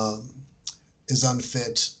um, is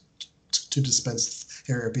unfit to dispense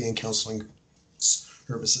therapy and counseling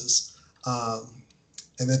services.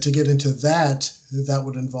 And then to get into that, that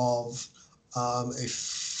would involve a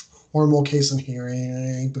formal case and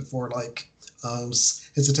hearing before,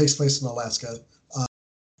 since it takes place in Alaska,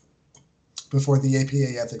 before the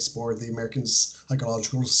APA Ethics Board, the American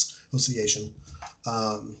Psychological Association.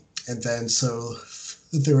 And then so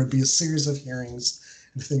there would be a series of hearings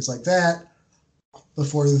and things like that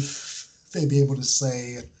before they'd be able to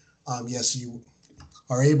say, yes, you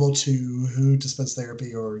are able to dispense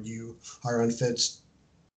therapy, or you are unfit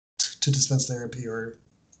to dispense therapy, or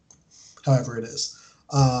however it is.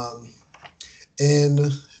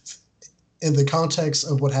 In the context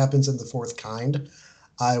of what happens in The Fourth Kind,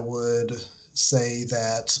 I would say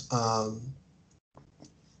that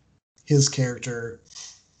his character,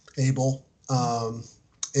 Abel,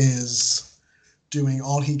 is doing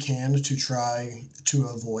all he can to try to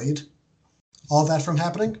avoid all that from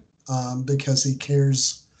happening, because he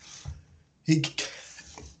cares. He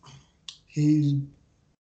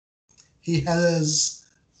has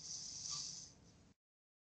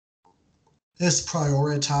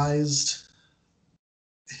prioritized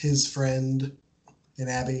his friend and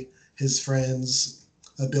Abby, his friend's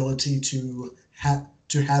ability to have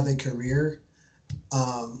a career,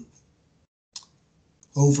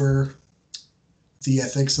 over the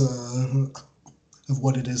ethics of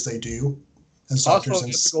what it is they do as doctors Also, an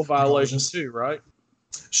and ethical violation psychologists. too, right?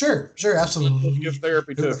 Sure, absolutely. Give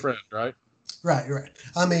therapy to a friend, right? Right.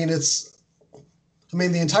 I mean,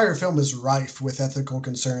 the entire film is rife with ethical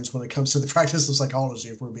concerns when it comes to the practice of psychology,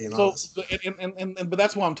 if we're being honest. But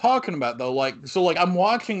that's what I'm talking about, though. Like I'm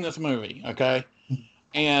watching this movie, okay,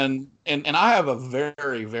 and I have a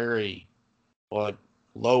very, very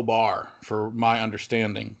low bar for my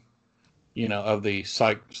understanding, of the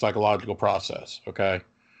psychological process. Okay,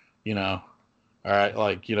 all right,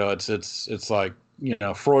 it's like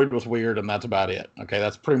Freud was weird, and that's about it. Okay,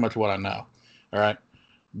 that's pretty much what I know. All right,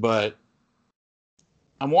 but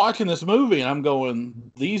I'm watching this movie and I'm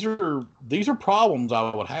going, these are problems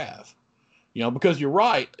I would have, because you're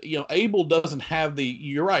right. Abel doesn't have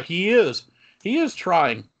you're right. He is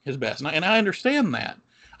trying his best. And I understand that.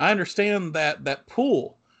 I understand that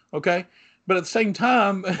pull. Okay. But at the same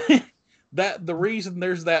time, that the reason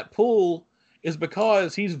there's that pull is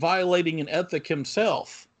because he's violating an ethic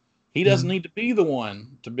himself. He doesn't need to be the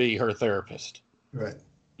one to be her therapist. Right.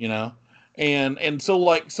 And so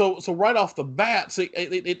right off the bat, see,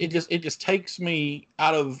 it just takes me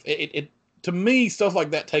out of it. To me, stuff like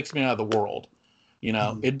that takes me out of the world.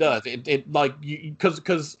 It does.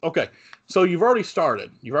 Because okay, so you've already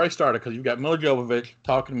started because you've got Mila Jovovich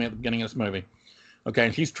talking to me at the beginning of this movie. Okay,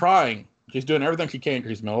 and she's doing everything she can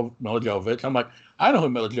because she's Mila Jovovich. I'm like, I know who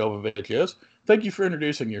Mila Jovovich is. Thank you for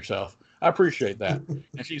introducing yourself. I appreciate that.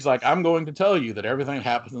 And she's like, I'm going to tell you that everything that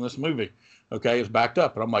happens in this movie, okay, is backed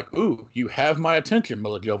up. And I'm like, ooh, you have my attention,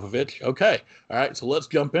 Mila Jovovich. Okay. All right. So let's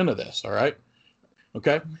jump into this. All right.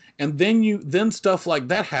 Okay. And then stuff like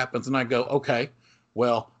that happens. And I go, okay,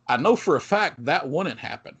 well, I know for a fact that wouldn't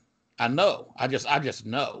happen. I know. I just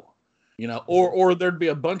know, or there'd be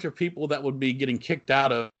a bunch of people that would be getting kicked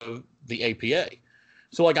out of the APA.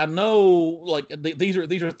 So I know, these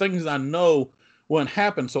are things I know wouldn't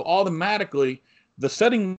happen. So automatically the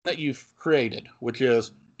setting that you've created, which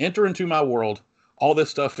is enter into my world, all this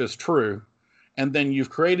stuff is true. And then you've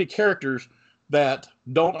created characters that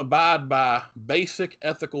don't abide by basic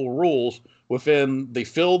ethical rules within the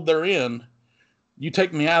field they're in. You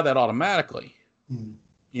take me out of that automatically,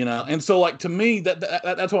 and so to me,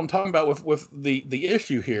 that's what I'm talking about with the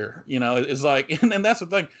issue here, is and that's the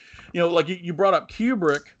thing, you brought up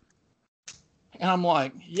Kubrick. And I'm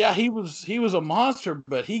like, yeah, he was a monster,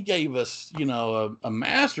 but he gave us, a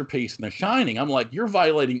masterpiece in The Shining. I'm like, you're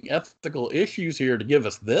violating ethical issues here to give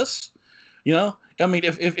us this, I mean,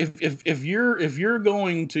 if you're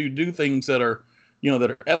going to do things that are,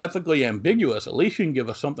 that are ethically ambiguous, at least you can give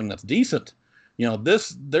us something that's decent.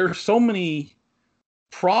 There's so many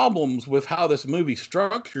problems with how this movie's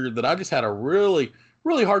structured that I just had a really,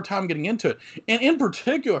 really hard time getting into it. And in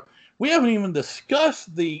particular, we haven't even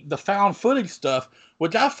discussed the found footage stuff,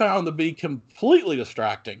 which I found to be completely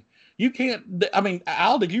distracting. You can't. I mean,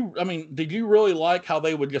 Al, did you really like how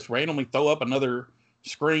they would just randomly throw up another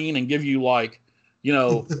screen and give you like, you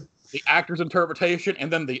know, the actor's interpretation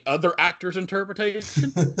and then the other actor's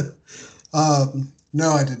interpretation?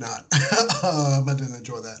 No, I did not. I didn't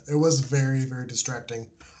enjoy that. It was very, very distracting.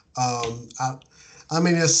 I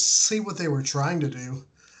mean, I see what they were trying to do,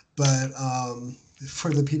 but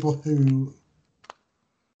for the people who,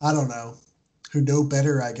 I don't know, who know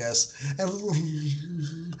better, I guess. And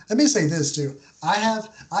let me say this too. I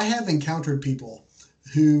have encountered people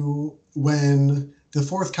who, when the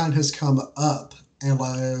fourth kind has come up, and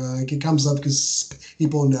like it comes up because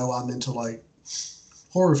people know I'm into like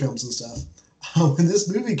horror films and stuff. When this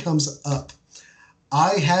movie comes up,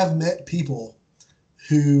 I have met people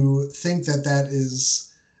who think that that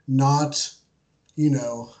is not, you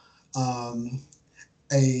know,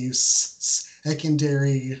 a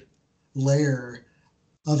secondary layer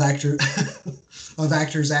of of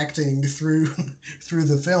actors acting through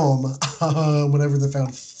the film whenever the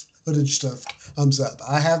found footage stuff comes up.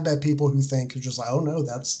 I have met people who think just like, oh no,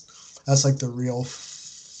 that's like the real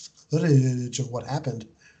footage of what happened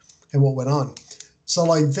and what went on. So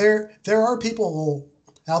like there are people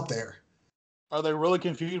out there. Are they really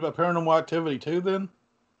confused by Paranormal Activity 2 then?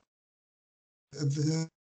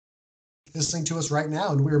 Listening to us right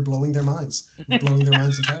now, and we're blowing their minds. We're blowing their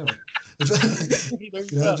minds entirely.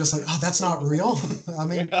 Just like, oh, that's not real. I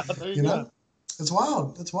mean, you know, it's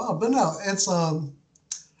wild. It's wild. But no, it's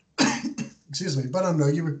excuse me. But no,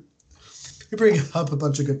 you bring up a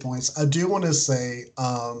bunch of good points. I do want to say,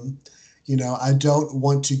 you know, I don't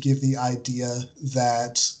want to give the idea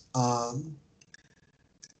that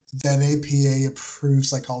that APA approved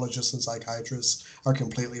psychologists and psychiatrists are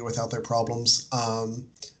completely without their problems.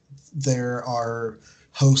 There are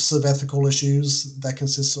hosts of ethical issues that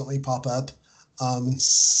consistently pop up in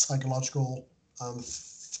psychological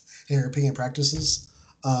therapy and practices.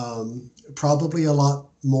 Probably a lot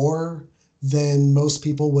more than most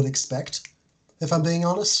people would expect, if I'm being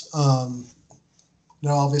honest.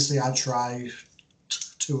 Now, obviously, I try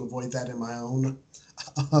to avoid that in my own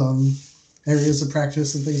areas of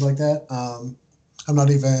practice and things like that. I'm not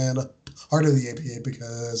even part of the APA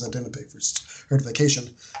because I didn't pay for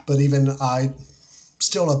certification, but even I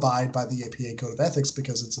still abide by the APA Code of Ethics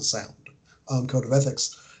because it's a sound code of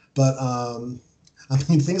ethics. But I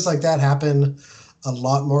mean, things like that happen a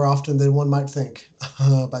lot more often than one might think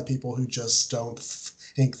by people who just don't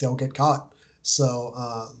think they'll get caught.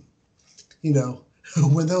 So, you know,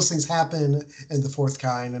 when those things happen in the fourth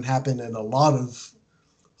kind and happen in a lot of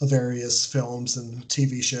various films and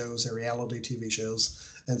TV shows and reality TV shows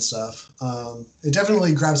and stuff, it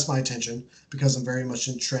definitely grabs my attention because I'm very much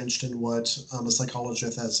entrenched in what a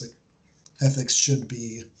psychologist ethics should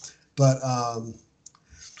be. But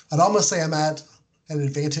I'd almost say I'm at an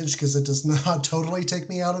advantage because it does not totally take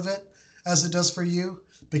me out of it as it does for you,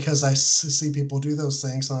 because I see people do those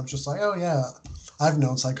things and I'm just like, oh yeah, I've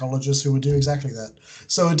known psychologists who would do exactly that.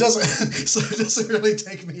 So it doesn't really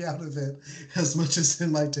take me out of it as much as it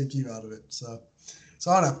might take you out of it. So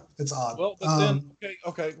I don't know. It's odd. Well, but then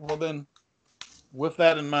okay. Well, then, with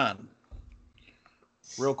that in mind,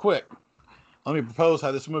 real quick, let me propose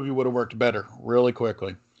how this movie would have worked better, really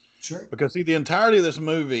quickly. Sure. Because see, the entirety of this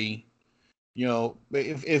movie, you know,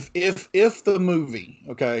 if the movie,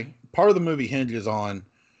 okay, part of the movie hinges on,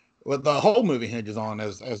 well, the whole movie hinges on,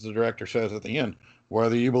 as the director says at the end,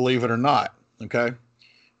 whether you believe it or not. Okay.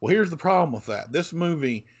 Well, here's the problem with that. This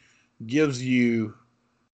movie gives you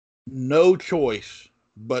no choice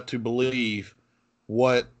but to believe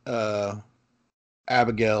what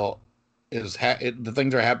Abigail is. The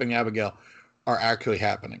things that are happening to Abigail are actually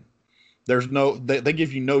happening. There's no. They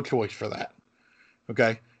give you no choice for that.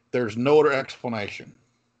 Okay. There's no other explanation.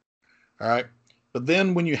 All right. But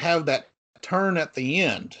then when you have that turn at the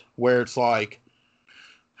end where it's like,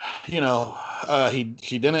 you know,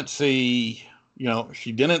 she didn't see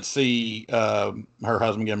her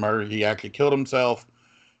husband get murdered. He actually killed himself.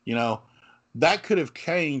 You know, that could have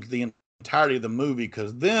changed the entirety of the movie,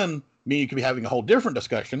 because then you could be having a whole different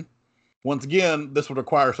discussion. Once again, this would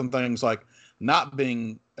require some things like not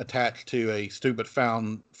being attached to a stupid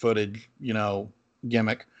found footage, you know,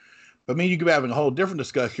 gimmick. But you could be having a whole different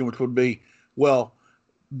discussion, which would be, well,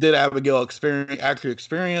 did Abigail actually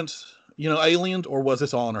experience, you know, aliens, or was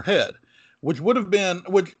this all in her head? Which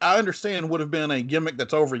I understand would have been a gimmick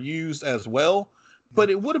that's overused as well, but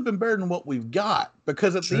it would have been better than what we've got,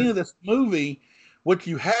 because at the end of this movie, what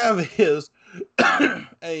you have is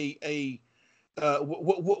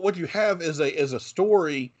what you have is a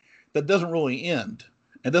story that doesn't really end.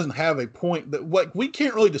 It doesn't have a point that, like, we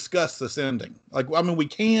can't really discuss this ending. Like, I mean, we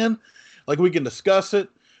can discuss it,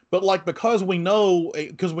 but like, because we know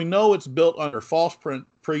it's built under false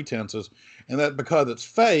pretenses, and that because it's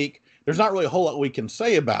fake, there's not really a whole lot we can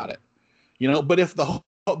say about it, But if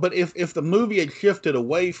the movie had shifted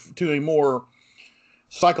away to a more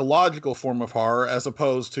psychological form of horror as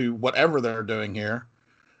opposed to whatever they're doing here,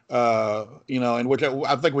 in which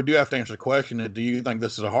I think we do have to answer the question: do you think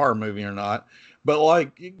this is a horror movie or not? But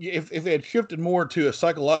like, if it had shifted more to a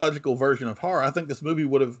psychological version of horror, I think this movie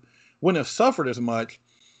wouldn't have suffered as much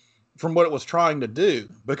from what it was trying to do.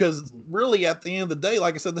 Because really, at the end of the day,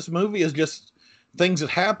 like I said, this movie is just things that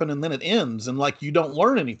happen and then it ends, and like you don't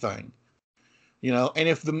learn anything, And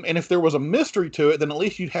if there was a mystery to it, then at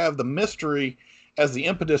least you'd have the mystery as the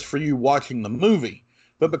impetus for you watching the movie.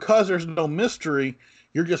 But because there's no mystery,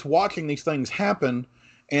 you're just watching these things happen,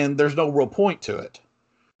 and there's no real point to it.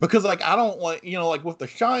 Because like I don't like like with The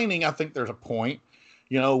Shining, I think there's a point.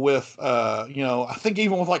 I think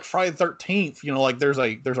even with like Friday the 13th, like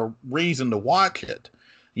there's a reason to watch it.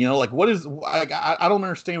 Like what is I don't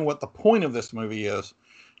understand what the point of this movie is,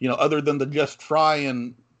 other than to just try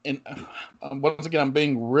and once again I'm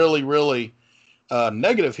being really really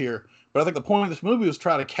negative here. But I think the point of this movie was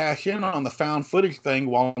try to cash in on the found footage thing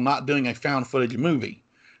while not doing a found footage movie.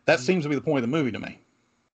 That seems to be the point of the movie to me.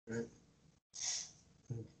 Right.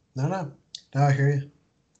 No, I hear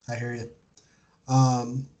you.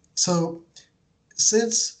 So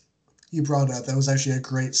since you brought it up, that was actually a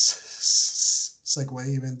great segue,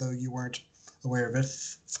 even though you weren't aware of it.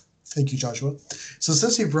 Thank you, Joshua. So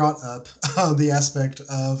since you brought up the aspect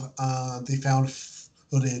of the found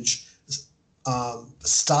footage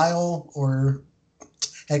style or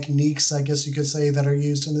techniques, I guess you could say, that are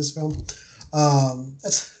used in this film,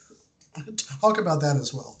 let's talk about that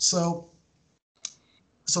as well. So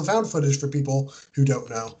found footage, for people who don't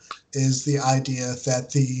know, is the idea that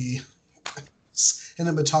the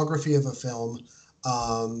cinematography of a film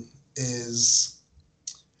is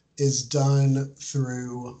done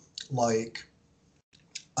through like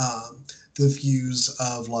the views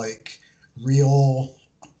of like real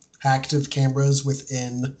active cameras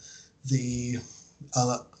within the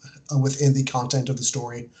content of the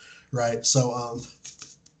story, right? So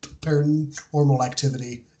Paranormal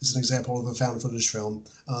Activity is an example of a found footage film.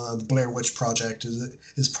 The Blair Witch Project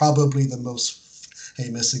is probably the most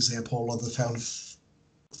famous example of the found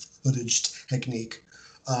footage technique.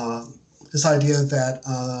 This idea that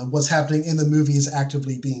what's happening in the movie is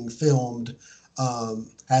actively being filmed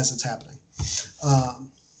as it's happening.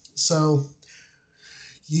 So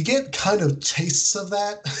you get kind of tastes of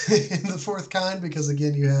that in The Fourth Kind, because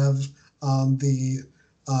again, you have the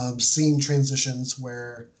scene transitions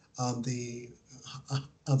where the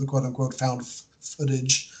quote unquote found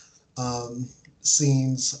footage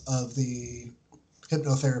scenes of the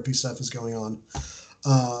hypnotherapy stuff is going on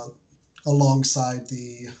alongside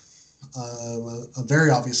the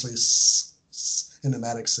very obviously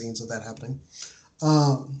cinematic scenes of that happening.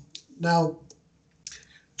 Now,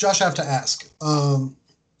 Josh, I have to ask,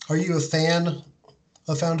 are you a fan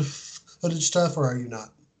of found footage stuff, or are you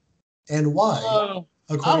not? And why?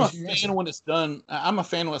 I'm a fan when it's done. I'm a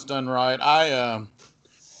fan when it's done right.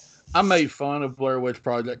 I made fun of Blair Witch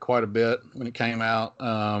Project quite a bit when it came out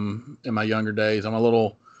in my younger days. I'm a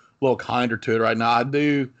little kinder to it right now. I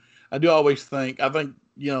do always think. I think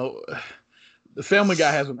the Family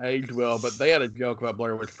Guy hasn't aged well, but they had a joke about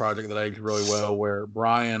Blair Witch Project that aged really well, where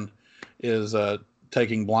Brian is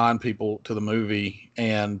taking blind people to the movie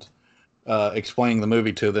and explaining the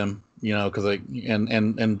movie to them. Because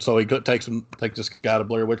so he takes this guy to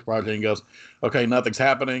Blair Witch Project and goes, okay, nothing's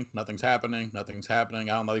happening. I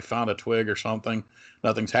don't know, he found a twig or something.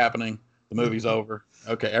 Nothing's happening. The movie's over.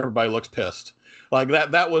 Okay, everybody looks pissed. Like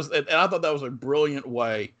that was, and I thought that was a brilliant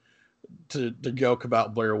way to joke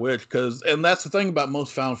about Blair Witch, and that's the thing about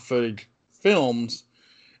most found footage films,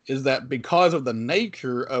 is that because of the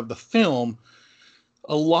nature of the film,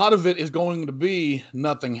 a lot of it is going to be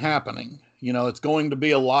nothing happening. It's going to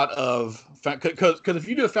be a lot of, because if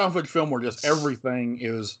you do a found footage film where just everything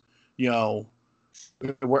is,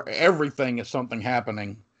 where everything is something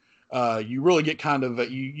happening, you really get kind of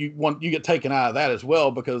you get taken out of that as well,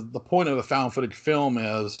 because the point of a found footage film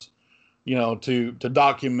is, to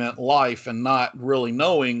document life and not really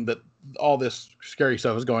knowing that all this scary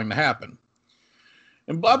stuff is going to happen.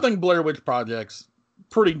 And I think Blair Witch Project's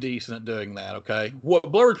pretty decent at doing that. Okay, what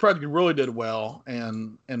Blair Witch Project really did well,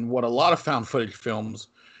 and what a lot of found footage films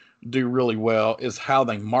do really well, is how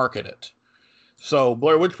they market it. So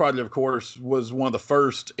Blair Witch Project, of course, was one of the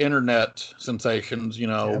first internet sensations,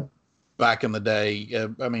 back in the day.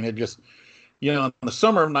 I mean, it just, in the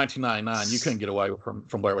summer of 1999, you couldn't get away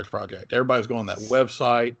from Blair Witch Project. Everybody was going to that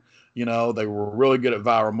website. You know, they were really good at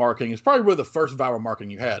viral marketing. It's probably really the first viral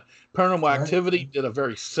marketing you had. Paranormal Activity did a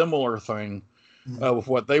very similar thing with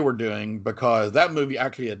what they were doing, because that movie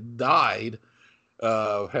actually had died,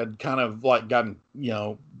 had kind of like gotten,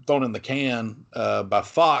 thrown in the can by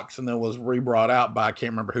Fox, and then was re-brought out by, I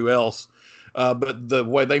can't remember who else. But the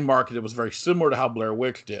way they marketed it was very similar to how Blair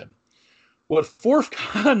Witch did. What Fourth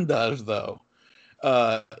Kind does, though,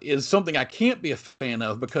 is something I can't be a fan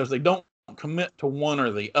of, because they don't commit to one or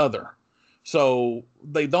the other. So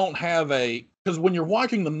they don't have because when you're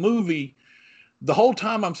watching the movie, the whole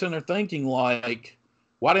time I'm sitting there thinking, like,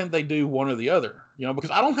 why didn't they do one or the other?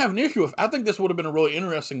 Because I don't have an issue with, I think this would have been a really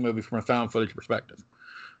interesting movie from a found footage perspective.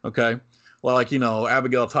 Okay. Like,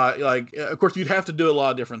 Abigail Tyler, like, of course you'd have to do a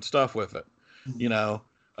lot of different stuff with it. You'd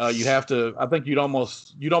have to, I think you'd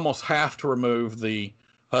almost have to remove the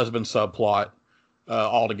husband subplot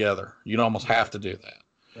altogether. You'd almost have to do that.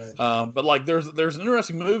 Right. But like, there's an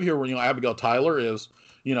interesting move here where, Abigail Tyler is,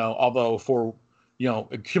 although for,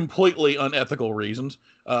 completely unethical reasons,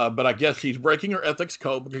 but I guess she's breaking her ethics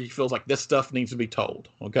code because she feels like this stuff needs to be told.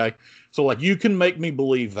 Okay. So like, you can make me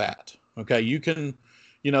believe that. Okay. You can,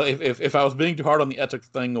 if I was being too hard on the ethics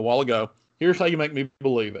thing a while ago, here's how you make me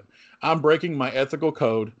believe it. I'm breaking my ethical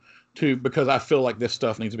code because I feel like this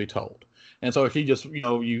stuff needs to be told. And so if you just,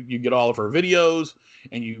 you get all of her videos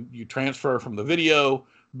and you transfer from the video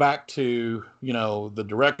back to, the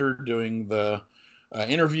director doing the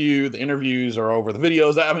interview. The interviews are over the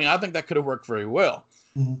videos. I mean, I think that could have worked very well.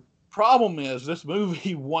 Mm-hmm. Problem is, this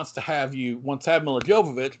movie wants to have Milla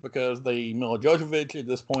Jovovich, because Milla Jovovich at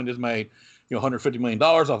this point has made, $150 million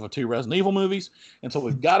off of 2 Resident Evil movies. And so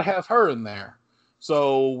we've got to have her in there.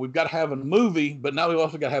 So we've got to have a movie, but now we've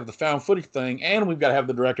also got to have the found footage thing, and we've got to have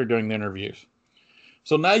the director doing the interviews.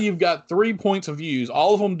 So now you've got 3 points of views,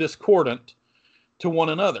 all of them discordant to one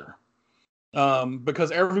another.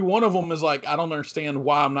 Because every one of them is like, I don't understand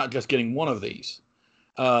why I'm not just getting one of these.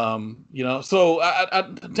 So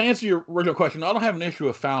to answer your original question, I don't have an issue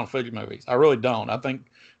with found footage movies. I really don't. I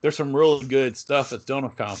think there's some really good stuff that's done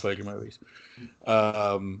with found footage movies.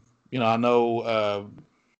 I know,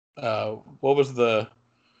 what was the,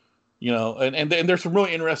 and there's some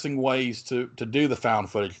really interesting ways to do the found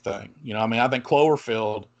footage thing. I think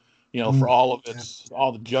Cloverfield, for all of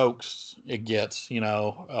all the jokes it gets,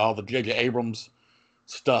 all the J.J. Abrams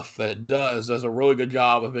stuff that it does a really good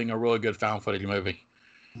job of being a really good found footage movie.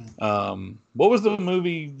 What was the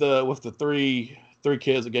movie with the three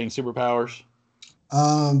kids that getting superpowers?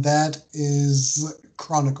 That is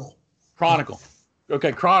Chronicle.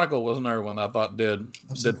 Okay, Chronicle was another one I thought did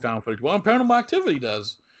found footage. Well, Paranormal Activity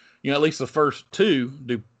does. At least the first 2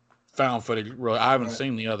 do found footage. Really, I haven't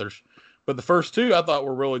seen the others, but the first 2 I thought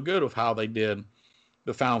were really good with how they did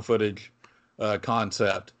the found footage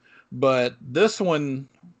concept. But this one,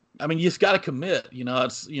 I mean, you just got to commit.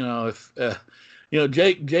 It's if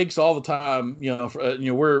Jake's all the time.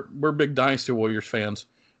 We're big Dynasty Warriors fans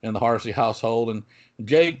in the Harsey household, and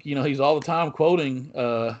Jake, he's all the time quoting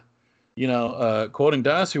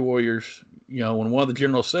Dynasty Warriors, when one of the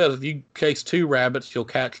generals says, if you chase 2 rabbits, you'll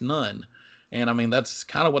catch none. And I mean, that's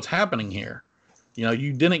kind of what's happening here.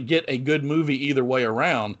 You didn't get a good movie either way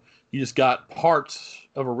around. You just got parts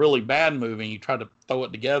of a really bad movie and you tried to throw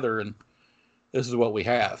it together, and this is what we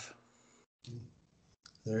have.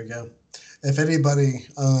 There you go. If anybody,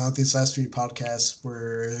 these last 3 podcasts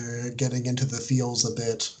were getting into the feels a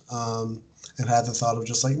bit, and had the thought of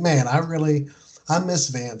just like, man, I miss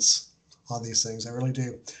Vance on these things. I really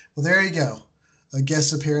do. Well, there you go. A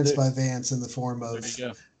guest appearance by Vance in the form of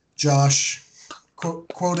Josh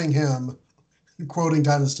quoting him, quoting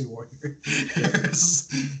Dynasty Warriors.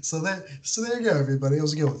 so there you go, everybody. It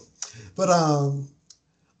was a good one. But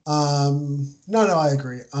no, I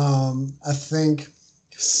agree. I think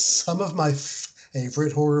some of my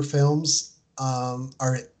favorite horror films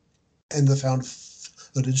are in the found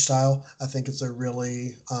footage style. I think it's a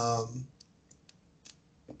really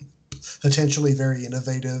potentially very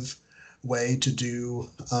innovative way to do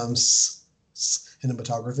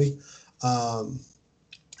cinematography.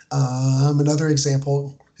 Another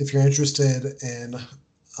example, if you're interested in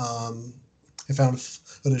found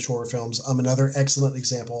footage horror films, another excellent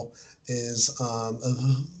example is a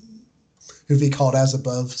movie called As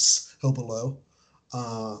Above, So Below.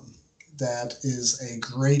 That is a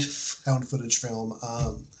great found footage film.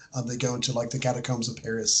 They go into like the catacombs of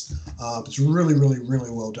Paris. It's really, really,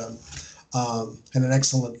 really well done, and an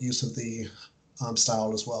excellent use of the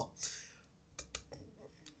style as well.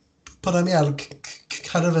 But yeah,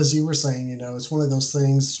 kind of as you were saying, it's one of those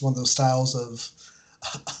things, it's one of those styles of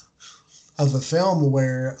a film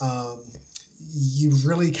where you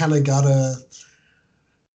really kind of gotta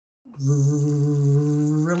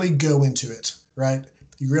really go into it, right?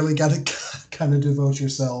 You really got to kind of devote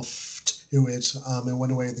yourself to it in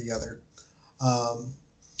one way or the other. Um,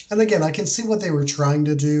 and again, I can see what they were trying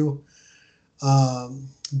to do,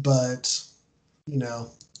 but you know,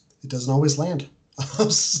 it doesn't always land.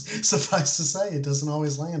 Suffice to say, it doesn't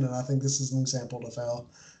always land, and I think this is an example of how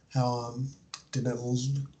didn't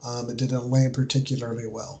it didn't land particularly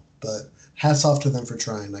well. But hats off to them for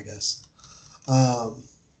trying, I guess. Um,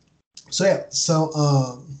 so yeah,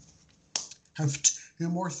 so have two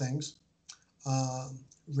more things, um,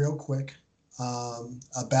 real quick,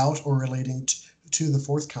 about or relating to the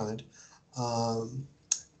fourth kind. Um,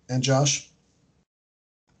 and Josh,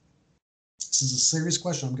 this is a serious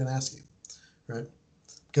question I'm going to ask you, right?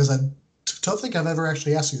 Because I don't think I've ever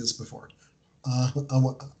actually asked you this before,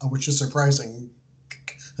 which is surprising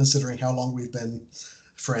considering how long we've been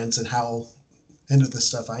friends and how into this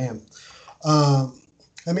stuff I am.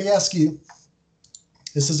 Let me ask you,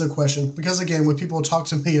 this is a question, because again, when people talk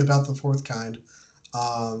to me about the fourth kind,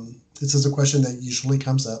 this is a question that usually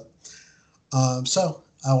comes up. So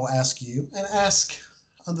I will ask you and ask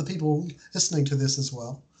the people listening to this as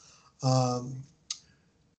well.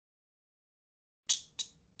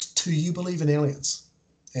 Do you believe in aliens?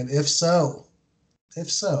 And if so,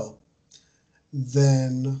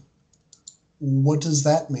 then what does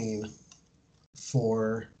that mean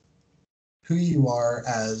for who you are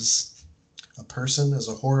as a person, as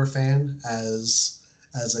a horror fan, as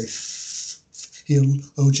a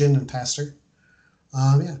theologian and pastor?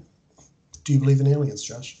 Yeah. Do you believe in aliens,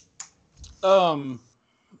 Josh?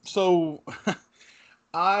 So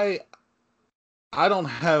I don't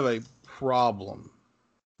have a problem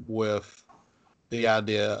with the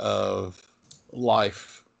idea of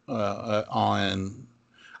life on,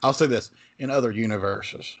 I'll say this, in other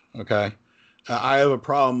universes. Okay. I have a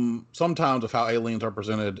problem sometimes with how aliens are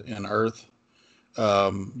presented in Earth.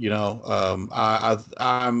 I'm,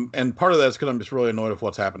 and part of that is because I'm just really annoyed with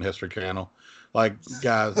what's happened to History Channel. Like,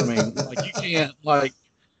 guys, I mean, like, you can't, like,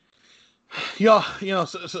 y'all,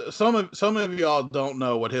 some of y'all don't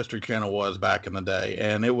know what History Channel was back in the day,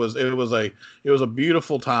 and it was a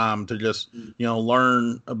beautiful time to just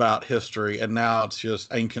learn about history, and now it's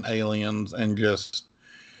just ancient aliens and just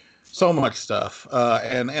so much stuff.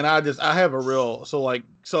 And I have a real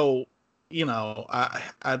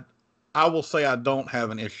I will say I don't have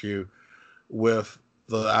an issue with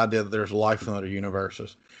the idea that there's life in other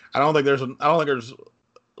universes. I don't think there's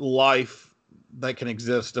life that can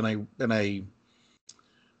exist in a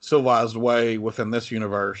civilized way within this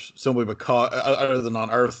universe simply because other than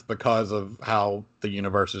on Earth because of how the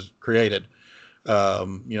universe is created. I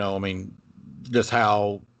mean, just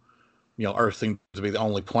how Earth seems to be the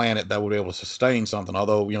only planet that would be able to sustain something.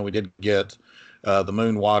 Although we did get the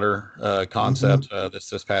moon water concept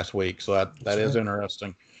this past week, so that is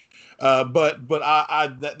interesting. But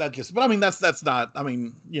I mean that's not. I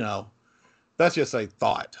mean that's just a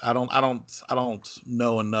thought. I don't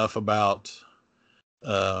know enough about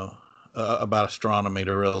astronomy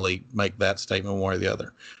to really make that statement one or the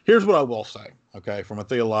other. Here's what I will say. Okay, from a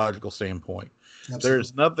theological standpoint, Absolutely.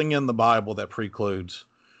 There's nothing in the Bible that precludes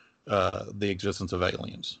the existence of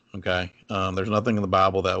aliens. Okay, there's nothing in the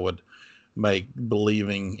Bible that would make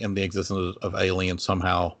believing in the existence of aliens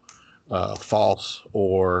somehow false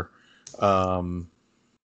or a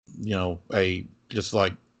just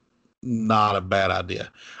like not a bad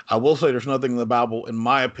idea. I will say there's nothing in the Bible, in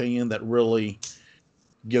my opinion, that really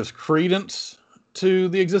gives credence to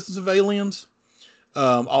the existence of aliens.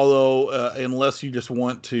 Although, unless you just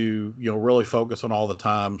want to, really focus on all the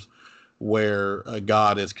times where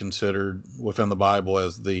God is considered within the Bible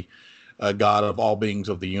as the God of all beings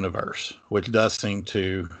of the universe, which does seem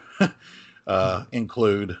to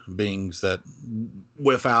include beings that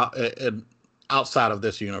outside of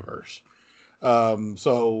this universe.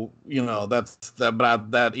 So that's that,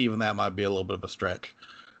 but that might be a little bit of a stretch.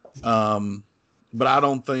 But I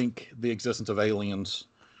don't think the existence of aliens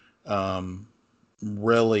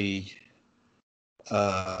really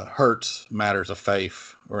hurts matters of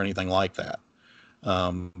faith or anything like that.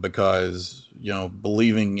 Because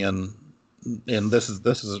believing in this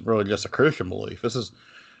is really just a Christian belief. This is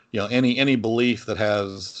any belief that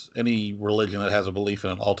has any religion that has a belief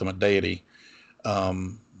in an ultimate deity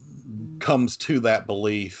comes to that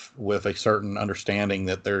belief with a certain understanding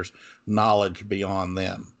that there's knowledge beyond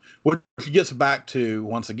them, which gets back to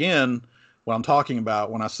once again what I'm talking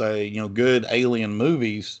about when I say good alien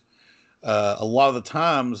movies. A lot of the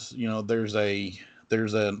times there's the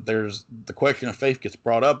question of faith gets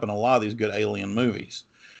brought up in a lot of these good alien movies.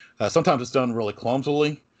 Sometimes it's done really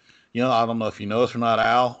clumsily, I don't know if you know this or not,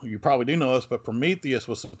 Al. You probably do know this, but Prometheus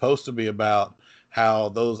was supposed to be about how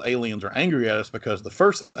those aliens are angry at us because the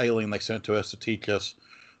first alien they sent to us to teach us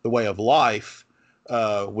the way of life,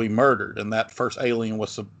 we murdered, and that first alien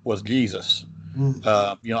was Jesus. Mm,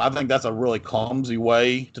 I think that's a really clumsy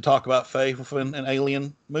way to talk about faith in an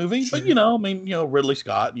alien movie. But sure. Ridley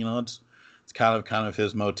Scott, it's kind of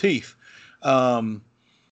his motif. Um,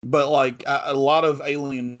 but like a lot of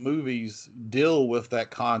alien movies deal with that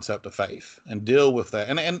concept of faith and deal with that,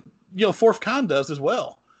 and Fourth Kind does as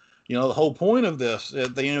well. The whole point of this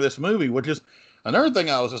at the end of this movie, which is another thing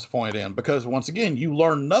I was disappointed in, because once again you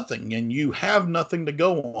learn nothing and you have nothing to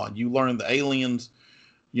go on. You learn the aliens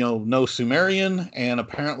know Sumerian, and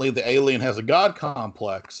apparently the alien has a god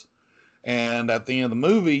complex. And at the end of the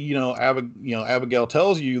movie, Abigail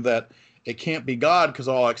tells you that it can't be God because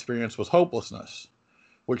all I experienced was hopelessness,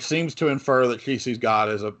 which seems to infer that she sees God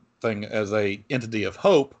as a entity of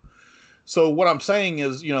hope. So what I'm saying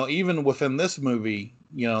is, even within this movie,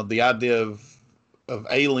 the idea of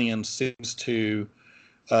aliens seems to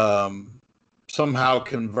somehow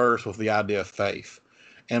converse with the idea of faith.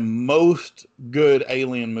 And most good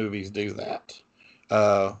alien movies do that.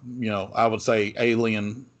 I would say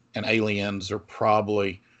Alien and Aliens are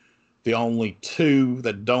probably the only two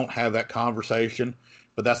that don't have that conversation,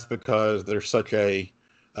 but that's because there's such a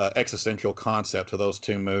existential concept to those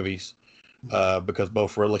two movies. Because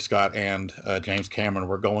both Ridley Scott and James Cameron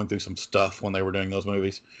were going through some stuff when they were doing those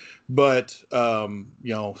movies. But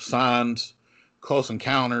Signs, Close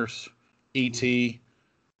Encounters, E.T.,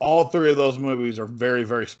 all three of those movies are very,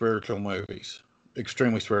 very spiritual movies,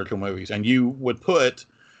 extremely spiritual movies. And you would put,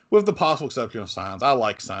 with the possible exception of Signs, I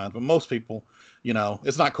like Signs, but most people,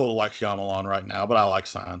 it's not cool to like Shyamalan right now, but I like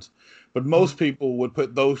Signs. But most people would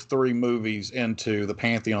put those three movies into the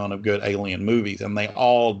pantheon of good alien movies, and they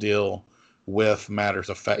all deal with matters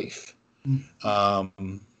of faith. Either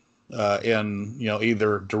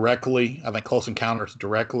directly, I think Close Encounters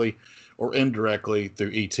directly, or indirectly through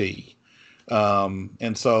E.T.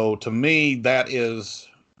 And so to me, that is,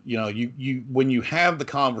 you when you have the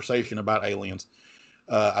conversation about aliens,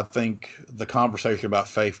 I think the conversation about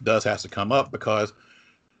faith does have to come up, because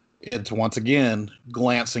it's once again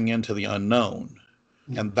glancing into the unknown.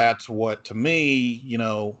 And that's what, to me,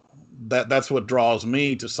 that's what draws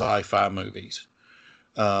me to sci-fi movies,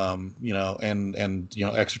 and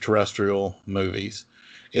extraterrestrial movies,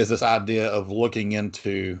 is this idea of looking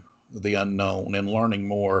into the unknown and learning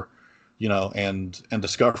more, and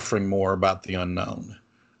discovering more about the unknown.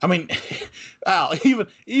 I mean, Al,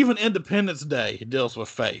 even Independence Day deals with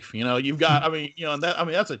faith. You've got,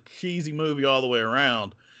 that's a cheesy movie all the way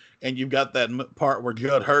around, and you've got that part where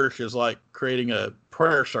Judd Hirsch is like creating a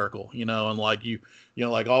prayer circle, and like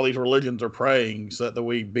like all these religions are praying so that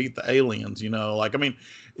we beat the aliens.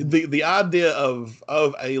 The idea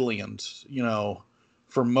of aliens,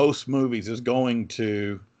 for most movies is going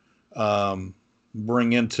to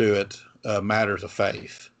bring into it matters of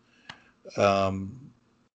faith. That's.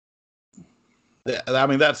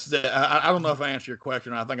 I don't know if I answered your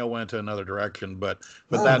question. I think I went into another direction, but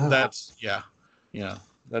No, that's yeah,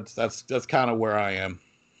 that's kind of where I am.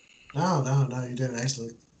 no, you did an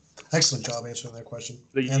excellent job answering that question.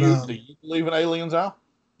 Do you believe in aliens, Al?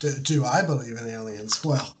 Do I believe in aliens?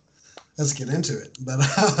 Well, let's get into it. But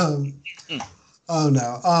oh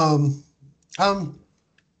no, I'm kind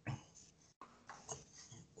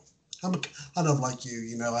of like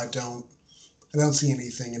you. I don't see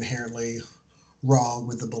anything inherently wrong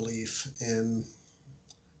with the belief in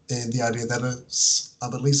the idea that it's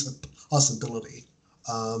at least a possibility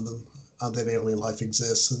that alien life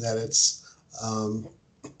exists, and that it's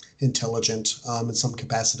intelligent in some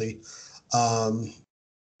capacity.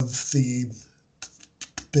 The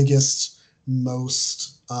biggest,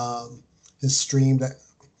 most esteemed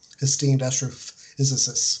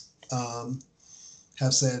astrophysicists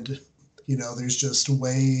have said, there's just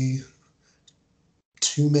way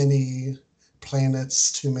too many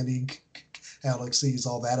planets, too many galaxies,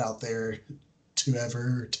 all that out there to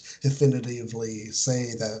ever definitively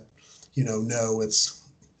say that, no, it's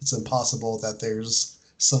impossible that there's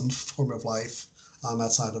some form of life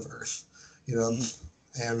outside of Earth, and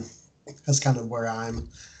that's kind of where I'm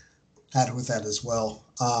at with that as well.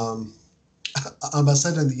 I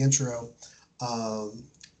said in the intro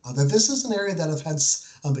that this is an area that I've had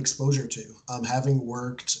exposure to, having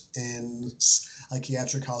worked in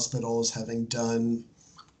psychiatric hospitals, having done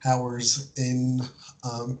hours in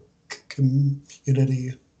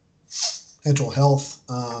community mental health.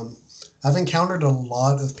 I've encountered a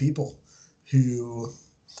lot of people who,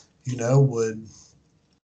 would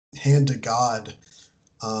hand to God,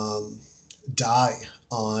 die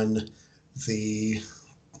on the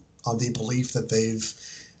belief that they've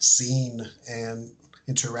seen and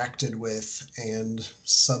interacted with, and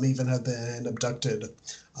some even have been abducted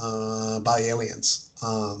by aliens.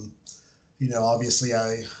 Obviously,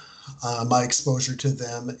 my exposure to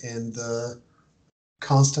them in the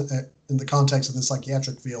context of the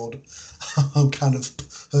psychiatric field kind of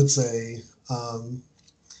puts an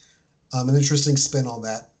interesting spin on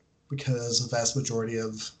that, because the vast majority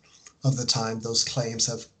of the time those claims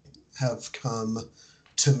have come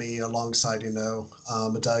to me alongside a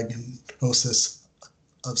diagnosis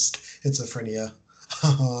of schizophrenia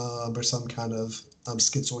or some kind of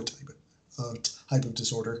schizoid type of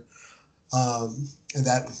disorder, and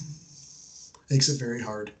that makes it very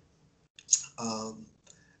hard.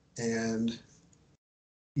 And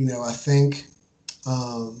I think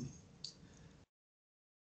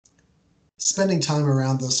spending time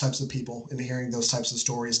around those types of people and hearing those types of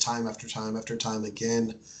stories time after time after time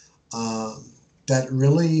again, that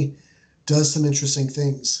really does some interesting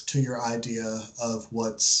things to your idea of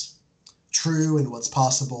what's true and what's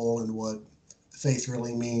possible and what faith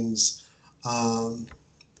really means.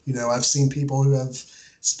 I've seen people who have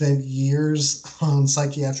spent years on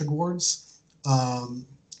psychiatric wards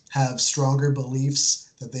have stronger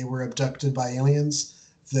beliefs that they were abducted by aliens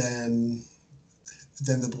than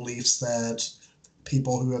the beliefs that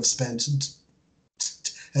people who have spent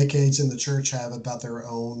decades in the church have about their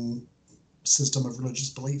own system of religious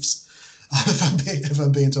beliefs, if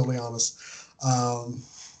I'm being totally honest.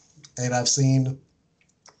 And I've seen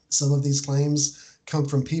some of these claims come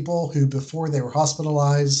from people who, before they were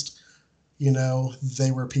hospitalized,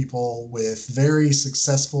 they were people with very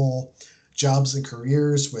successful jobs and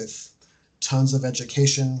careers, with tons of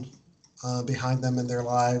education behind them in their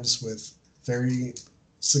lives, with very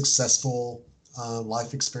successful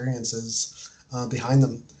life experiences behind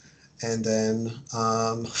them. And then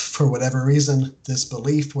for whatever reason, this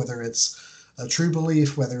belief, whether it's a true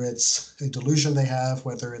belief, whether it's a delusion they have,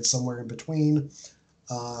 whether it's somewhere in between,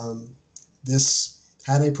 this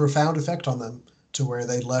had a profound effect on them, to where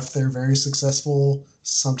they left their very successful,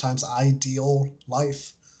 sometimes ideal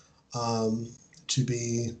life to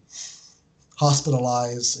be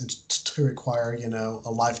hospitalized and to require, a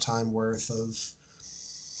lifetime worth of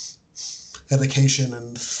medication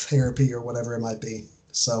and therapy or whatever it might be.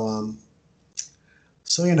 So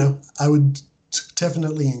I would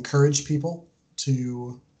definitely encourage people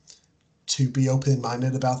to be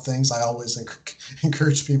open-minded about things. I always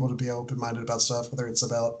encourage people to be open-minded about stuff, whether it's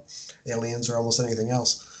about aliens or almost anything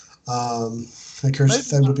else. I encourage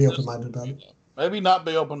them to be open-minded about it. Maybe not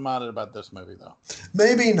be open-minded about this movie, though.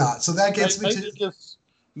 Maybe not. So that gets me to...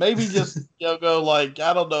 Maybe just go like,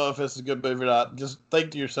 I don't know if it's a good movie or not. Just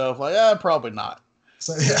think to yourself, like, probably not.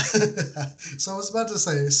 So yeah. So I was about to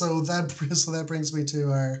say, so that brings me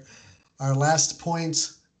to our last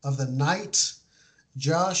point of the night.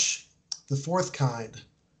 Josh, the fourth kind.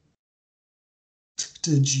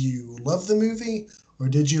 Did you love the movie, or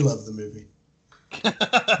did you love the movie? No,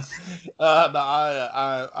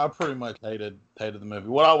 I pretty much hated the movie.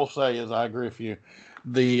 What I will say is, I agree with you.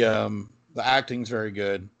 The acting's very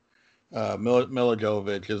good. Mila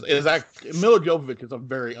Jovovich Mila Jovovich is a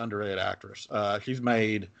very underrated actress. She's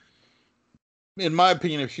made, in my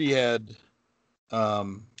opinion, if she had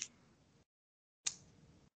kind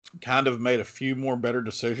of made a few more better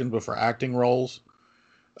decisions with her acting roles,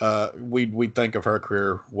 we'd think of her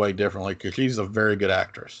career way differently, because she's a very good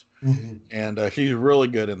actress. Mm-hmm. And she's really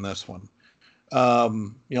good in this one.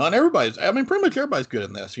 And pretty much everybody's good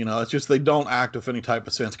in this. It's just they don't act with any type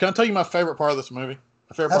of sense. Can I tell you my favorite part of this movie?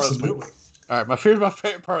 My favorite part of this movie. All right, my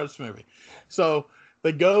favorite part of this movie. So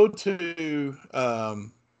they go to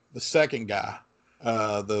the second guy.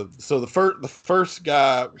 The first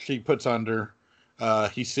guy she puts under.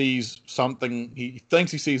 He sees something. He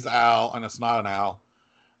thinks he sees the owl, and it's not an owl.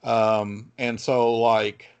 And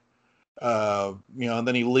so and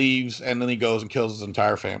then he leaves, and then he goes and kills his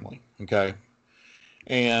entire family. Okay.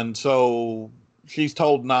 And so she's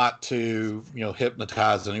told not to,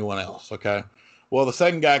 hypnotize anyone else. Okay. Well, the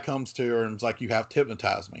second guy comes to her and is like, you have to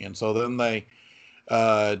hypnotize me. And so then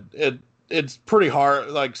it's pretty hard.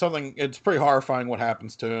 It's pretty horrifying what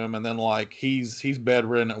happens to him. And then he's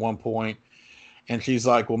bedridden at one point, and she's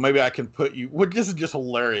like, well, maybe I can put you, this is just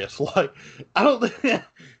hilarious. Once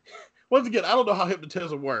again, I don't know how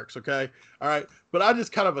hypnotism works, okay? All right. But I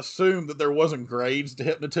just kind of assumed that there wasn't grades to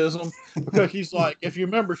hypnotism, because she's like, if you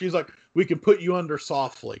remember, she's like, we can put you under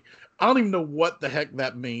softly. I don't even know what the heck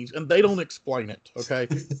that means, and they don't explain it, okay?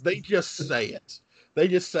 They just say it. They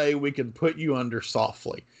just say, we can put you under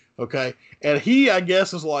softly, Okay. And he, I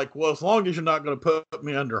guess, is like, well, as long as you're not going to put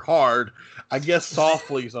me under hard, I guess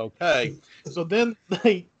softly is okay. So then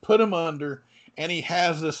they put him under, and he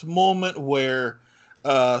has this moment where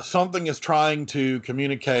something is trying to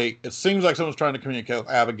communicate. It seems like someone's trying to communicate with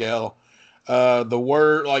Abigail. The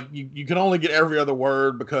word, like, you can only get every other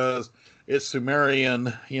word because it's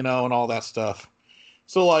Sumerian, and all that stuff.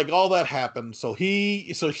 So like all that happened. So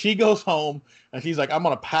she goes home and she's like, I'm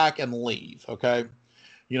gonna pack and leave. Okay.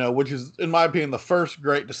 Which is, in my opinion, the first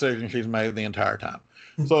great decision she's made the entire time.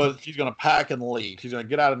 So she's going to pack and leave. She's going to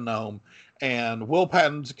get out of Nome. And Will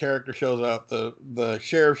Patton's character shows up. The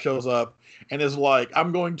sheriff shows up and is like,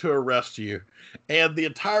 I'm going to arrest you. And the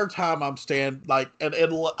entire time I'm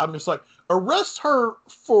I'm just like, arrest her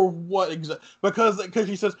for what exactly? Because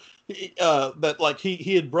she says that like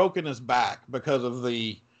he had broken his back because of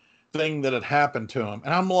the thing that had happened to him.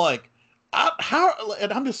 And I'm like,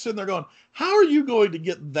 and I'm just sitting there going, how are you going to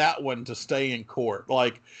get that one to stay in court?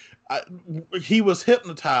 Like, he was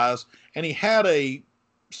hypnotized and he had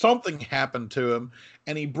something happened to him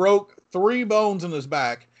and he broke 3 bones in his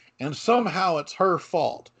back and somehow it's her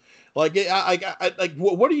fault. Like, like,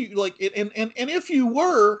 what do you like? And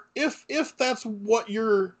if that's what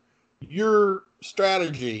your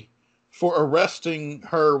strategy for arresting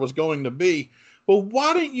her was going to be, well,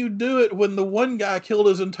 why didn't you do it when the one guy killed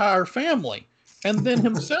his entire family and then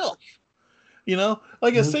himself?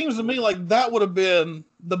 Like, it seems to me like that would have been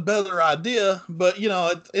the better idea. But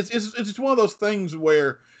it's just one of those things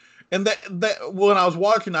where, and that when I was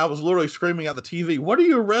watching, I was literally screaming at the TV, "What are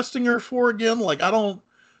you arresting her for again?" Like, I don't,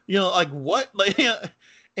 like what? Like,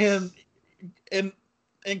 and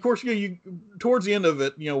of course, you towards the end of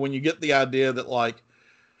it, when you get the idea that like,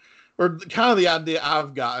 or kind of the idea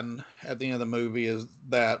I've gotten at the end of the movie is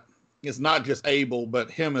that it's not just Abel, but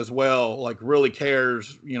him as well, like really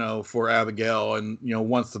cares, for Abigail and,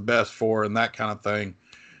 wants the best for her and that kind of thing.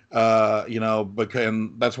 Because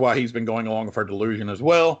and that's why he's been going along with her delusion as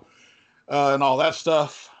well, and all that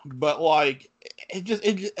stuff. But like, it just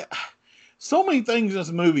so many things in this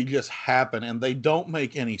movie just happen and they don't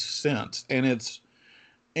make any sense. And it's,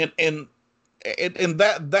 and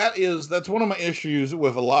that's one of my issues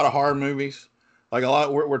with a lot of horror movies. Like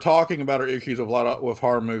we're talking about our issues with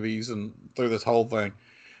horror movies and through this whole thing.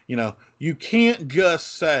 You can't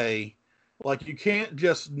just say, like, you can't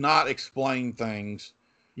just not explain things,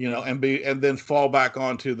 and then fall back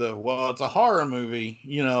onto well, it's a horror movie,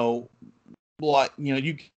 like,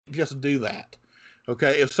 you can't just do that.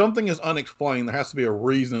 Okay. If something is unexplained, there has to be a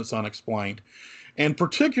reason it's unexplained. And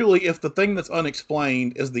particularly if the thing that's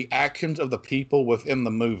unexplained is the actions of the people within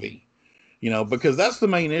the movie, because that's the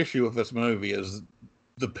main issue with this movie is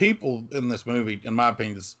the people in this movie, in my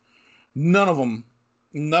opinion, none of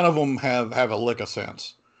them have a lick of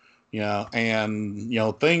sense,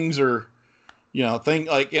 and, things are, thing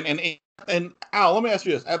like, and Al, let me ask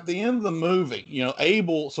you this. At the end of the movie,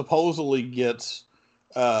 Abel supposedly gets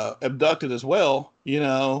abducted as well,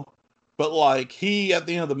 but like he, at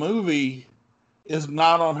the end of the movie, is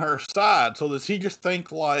not on her side. So does he just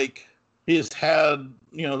think like he's had,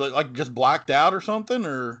 like just blacked out or something,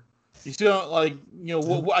 or you still like,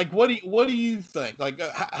 what do you think? Like,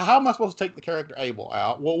 how am I supposed to take the character Abel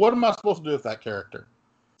out? Well, what am I supposed to do with that character?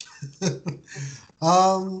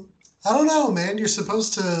 I don't know, man. You're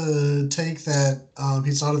supposed to take that.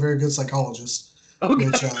 He's not a very good psychologist. Okay.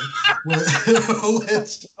 Which,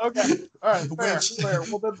 okay. All right. Fair.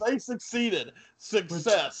 Well, then they succeeded.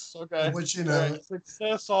 Success. Okay. Which, right.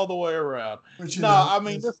 Success all the way around. Which, I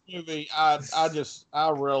mean, this movie, I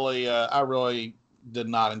really did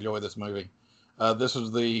not enjoy this movie. This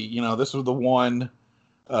was the one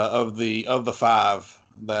of the 5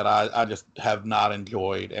 that I just have not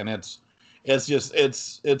enjoyed, and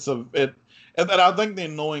and I think the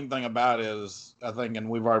annoying thing about it is, I think, and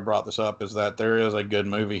we've already brought this up, is that there is a good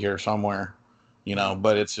movie here somewhere,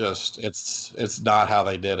 but it's just, it's not how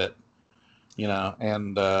they did it,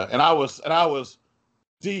 and I was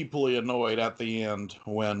deeply annoyed at the end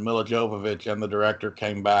when Mila Jovovich and the director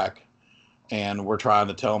came back and were trying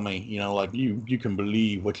to tell me, like, you can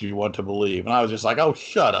believe what you want to believe. And I was just like, oh,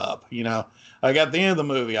 shut up. Like, at the end of the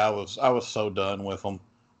movie, I was so done with them,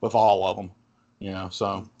 with all of them,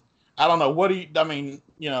 so I don't know. What do you, I mean,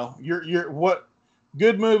 you're what,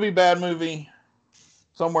 good movie, bad movie,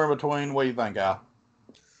 somewhere in between. What do you think, Al?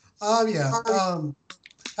 Yeah.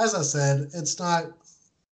 As I said, it's not,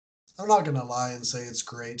 I'm not going to lie and say it's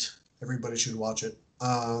great. Everybody should watch it.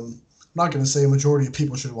 I'm not going to say a majority of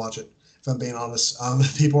people should watch it, if I'm being honest.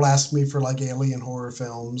 If people ask me for like alien horror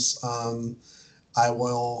films, I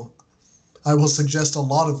will suggest a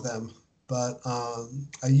lot of them. but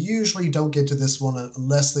I usually don't get to this one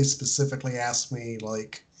unless they specifically ask me,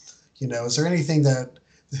 like, is there anything that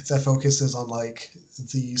focuses on like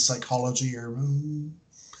the psychology or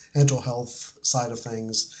mental health side of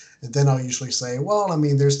things? And then I'll usually say, well, I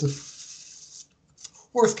mean, there's the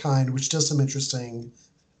fourth kind, which does some interesting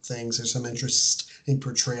things. There's some interesting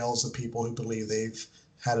portrayals of people who believe they've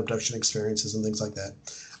had abduction experiences and things like that.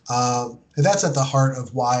 And that's at the heart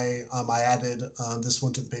of why I added this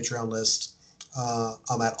one to the Patreon list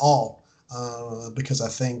at all, because I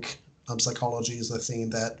think psychology is a theme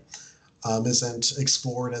that isn't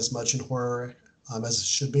explored as much in horror as it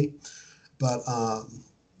should be. But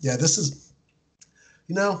yeah, this is,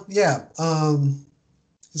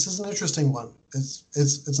 this is an interesting one.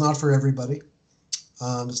 It's not for everybody.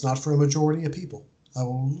 It's not for a majority of people. I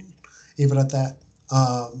will leave it at that.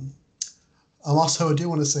 I do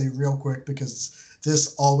want to say real quick, because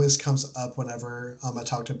this always comes up whenever I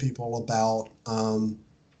talk to people about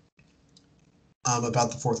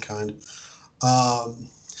the fourth kind.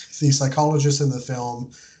 The psychologists in the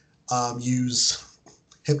film use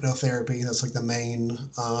hypnotherapy. That's like the main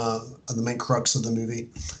crux of the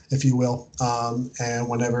movie, if you will. And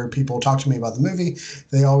whenever people talk to me about the movie,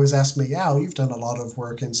 they always ask me, "Al, you've done a lot of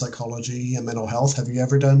work in psychology and mental health. Have you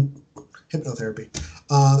ever done hypnotherapy?"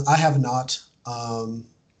 I have not.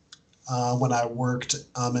 When I worked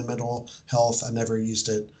in mental health, I never used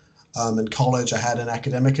it. In college, I had an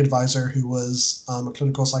academic advisor who was a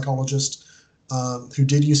clinical psychologist who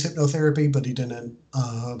did use hypnotherapy, but he didn't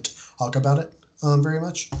talk about it very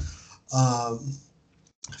much.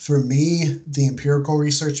 For me, the empirical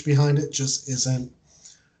research behind it just isn't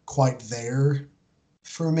quite there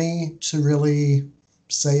for me to really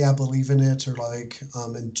say I believe in it or like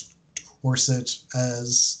endorse it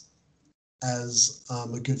as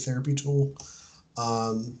a good therapy tool.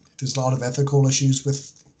 There's a lot of ethical issues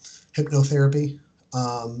with hypnotherapy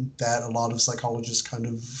that a lot of psychologists kind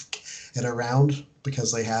of get around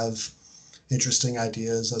because they have interesting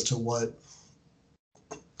ideas as to what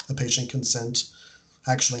a patient consent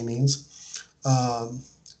actually means.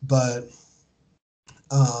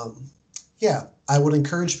 Yeah, I would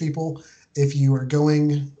encourage people, if you are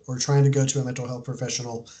going or trying to go to a mental health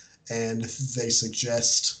professional and they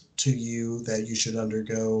suggest to you that you should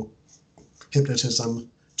undergo hypnotism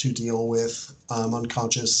to deal with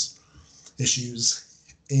unconscious issues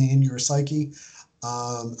in your psyche,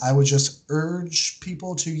 I would just urge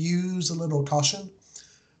people to use a little caution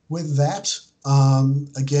with that.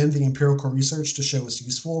 Again, the empirical research to show it's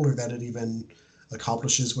useful or that it even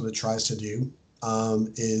accomplishes what it tries to do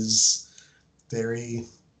is very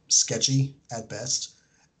sketchy at best.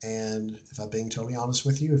 And if I'm being totally honest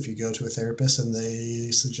with you, if you go to a therapist and they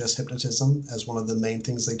suggest hypnotism as one of the main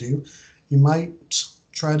things they do, you might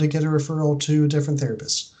try to get a referral to a different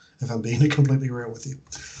therapist, if I'm being completely real with you.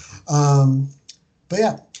 But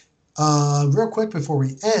yeah, real quick before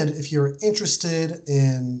we end, if you're interested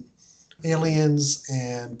in aliens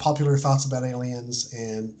and popular thoughts about aliens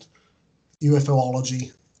and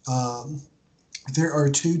UFOlogy, there are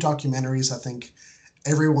two documentaries I think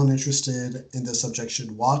everyone interested in this subject should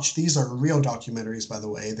watch. These are real documentaries, by the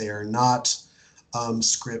way. They are not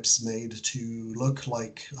scripts made to look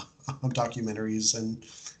like documentaries and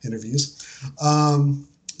interviews.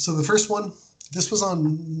 So the first one, this was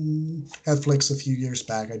on Netflix a few years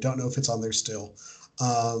back. I don't know if it's on there still.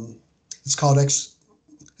 It's called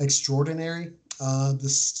Extraordinary. The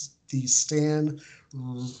Stan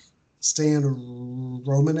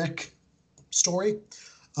Romanek story.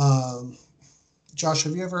 Josh,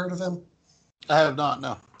 have you ever heard of him? I have not,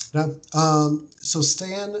 no. No. So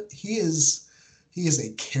Stan, he is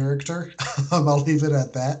a character. I'll leave it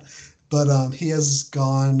at that. But he has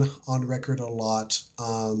gone on record a lot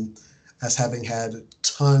as having had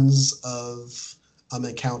tons of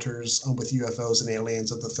encounters with UFOs and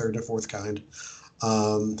aliens of the third and fourth kind.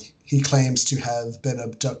 He claims to have been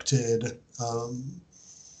abducted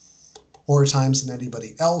more times than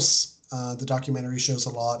anybody else. The documentary shows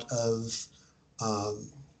a lot of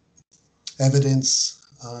evidence,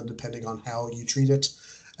 depending on how you treat it,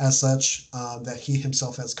 as such, that he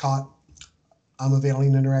himself has caught of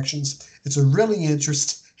alien interactions. It's a really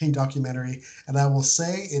interesting documentary, and I will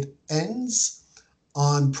say it ends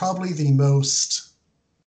on probably the most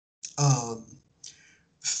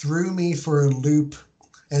threw me for a loop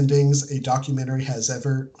endings a documentary has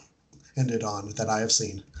ever ended on that I have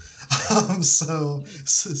seen. So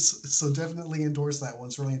definitely endorse that one.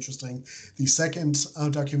 It's really interesting. The second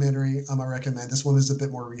documentary I recommend, this one is a bit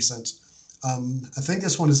more recent. I think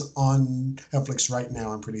this one is on Netflix right now,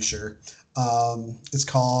 I'm pretty sure. It's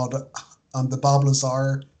called The Bob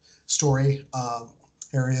Lazar Story,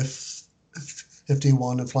 Area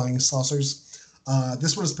 51 and Flying Saucers.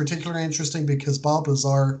 This one is particularly interesting because Bob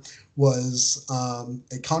Lazar was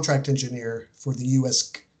a contract engineer for the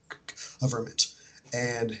U.S. government,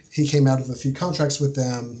 and he came out of a few contracts with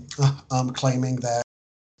them, claiming that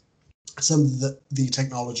some of the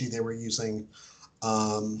technology they were using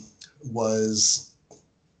was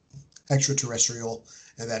extraterrestrial,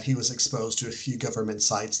 and that he was exposed to a few government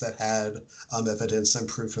sites that had evidence and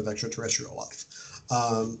proof of extraterrestrial life.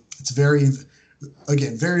 It's very,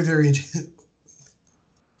 again, very, very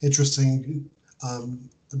interesting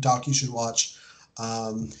doc you should watch.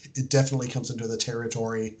 It definitely comes into the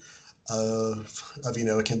territory of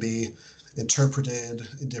it can be interpreted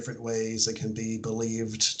in different ways. It can be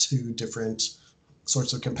believed to different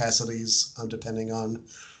sorts of capacities, depending on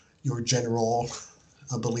your general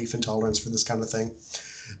belief and tolerance for this kind of thing.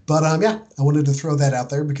 But yeah, I wanted to throw that out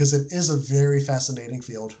there because it is a very fascinating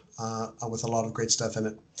field with a lot of great stuff in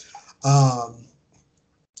it. A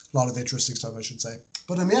lot of interesting stuff, I should say.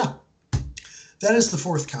 But yeah, that is the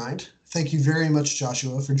fourth kind. Thank you very much,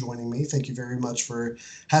 Joshua, for joining me. Thank you very much for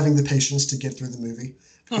having the patience to get through the movie,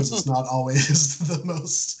 because it's not always the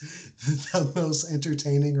most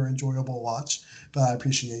entertaining or enjoyable watch, but I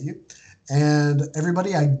appreciate you. And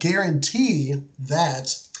everybody, I guarantee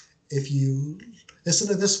that if you listen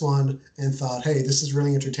to this one and thought, hey, this is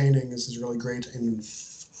really entertaining, this is really great and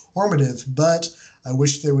informative, but I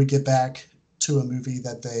wish they would get back to a movie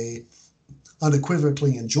that they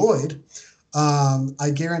unequivocally enjoyed,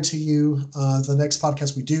 I guarantee you the next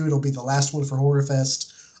podcast we do, it'll be the last one for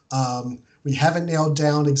Horrorfest. We haven't nailed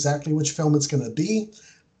down exactly which film it's going to be,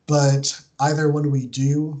 but either one we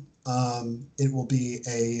do, it will be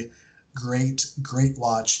a great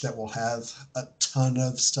watch that will have a ton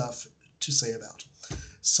of stuff to say about.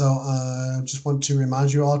 So I just want to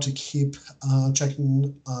remind you all to keep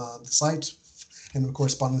checking the site,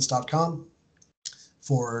 fandom-correspondence.com,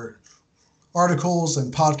 for articles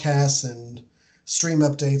and podcasts and stream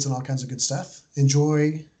updates and all kinds of good stuff.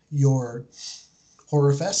 Enjoy your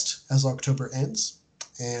Horrorfest as October ends.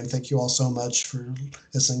 And thank you all so much for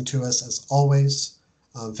listening to us as always.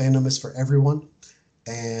 Fandom is for everyone.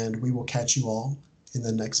 And we will catch you all in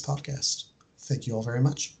the next podcast. Thank you all very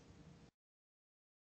much.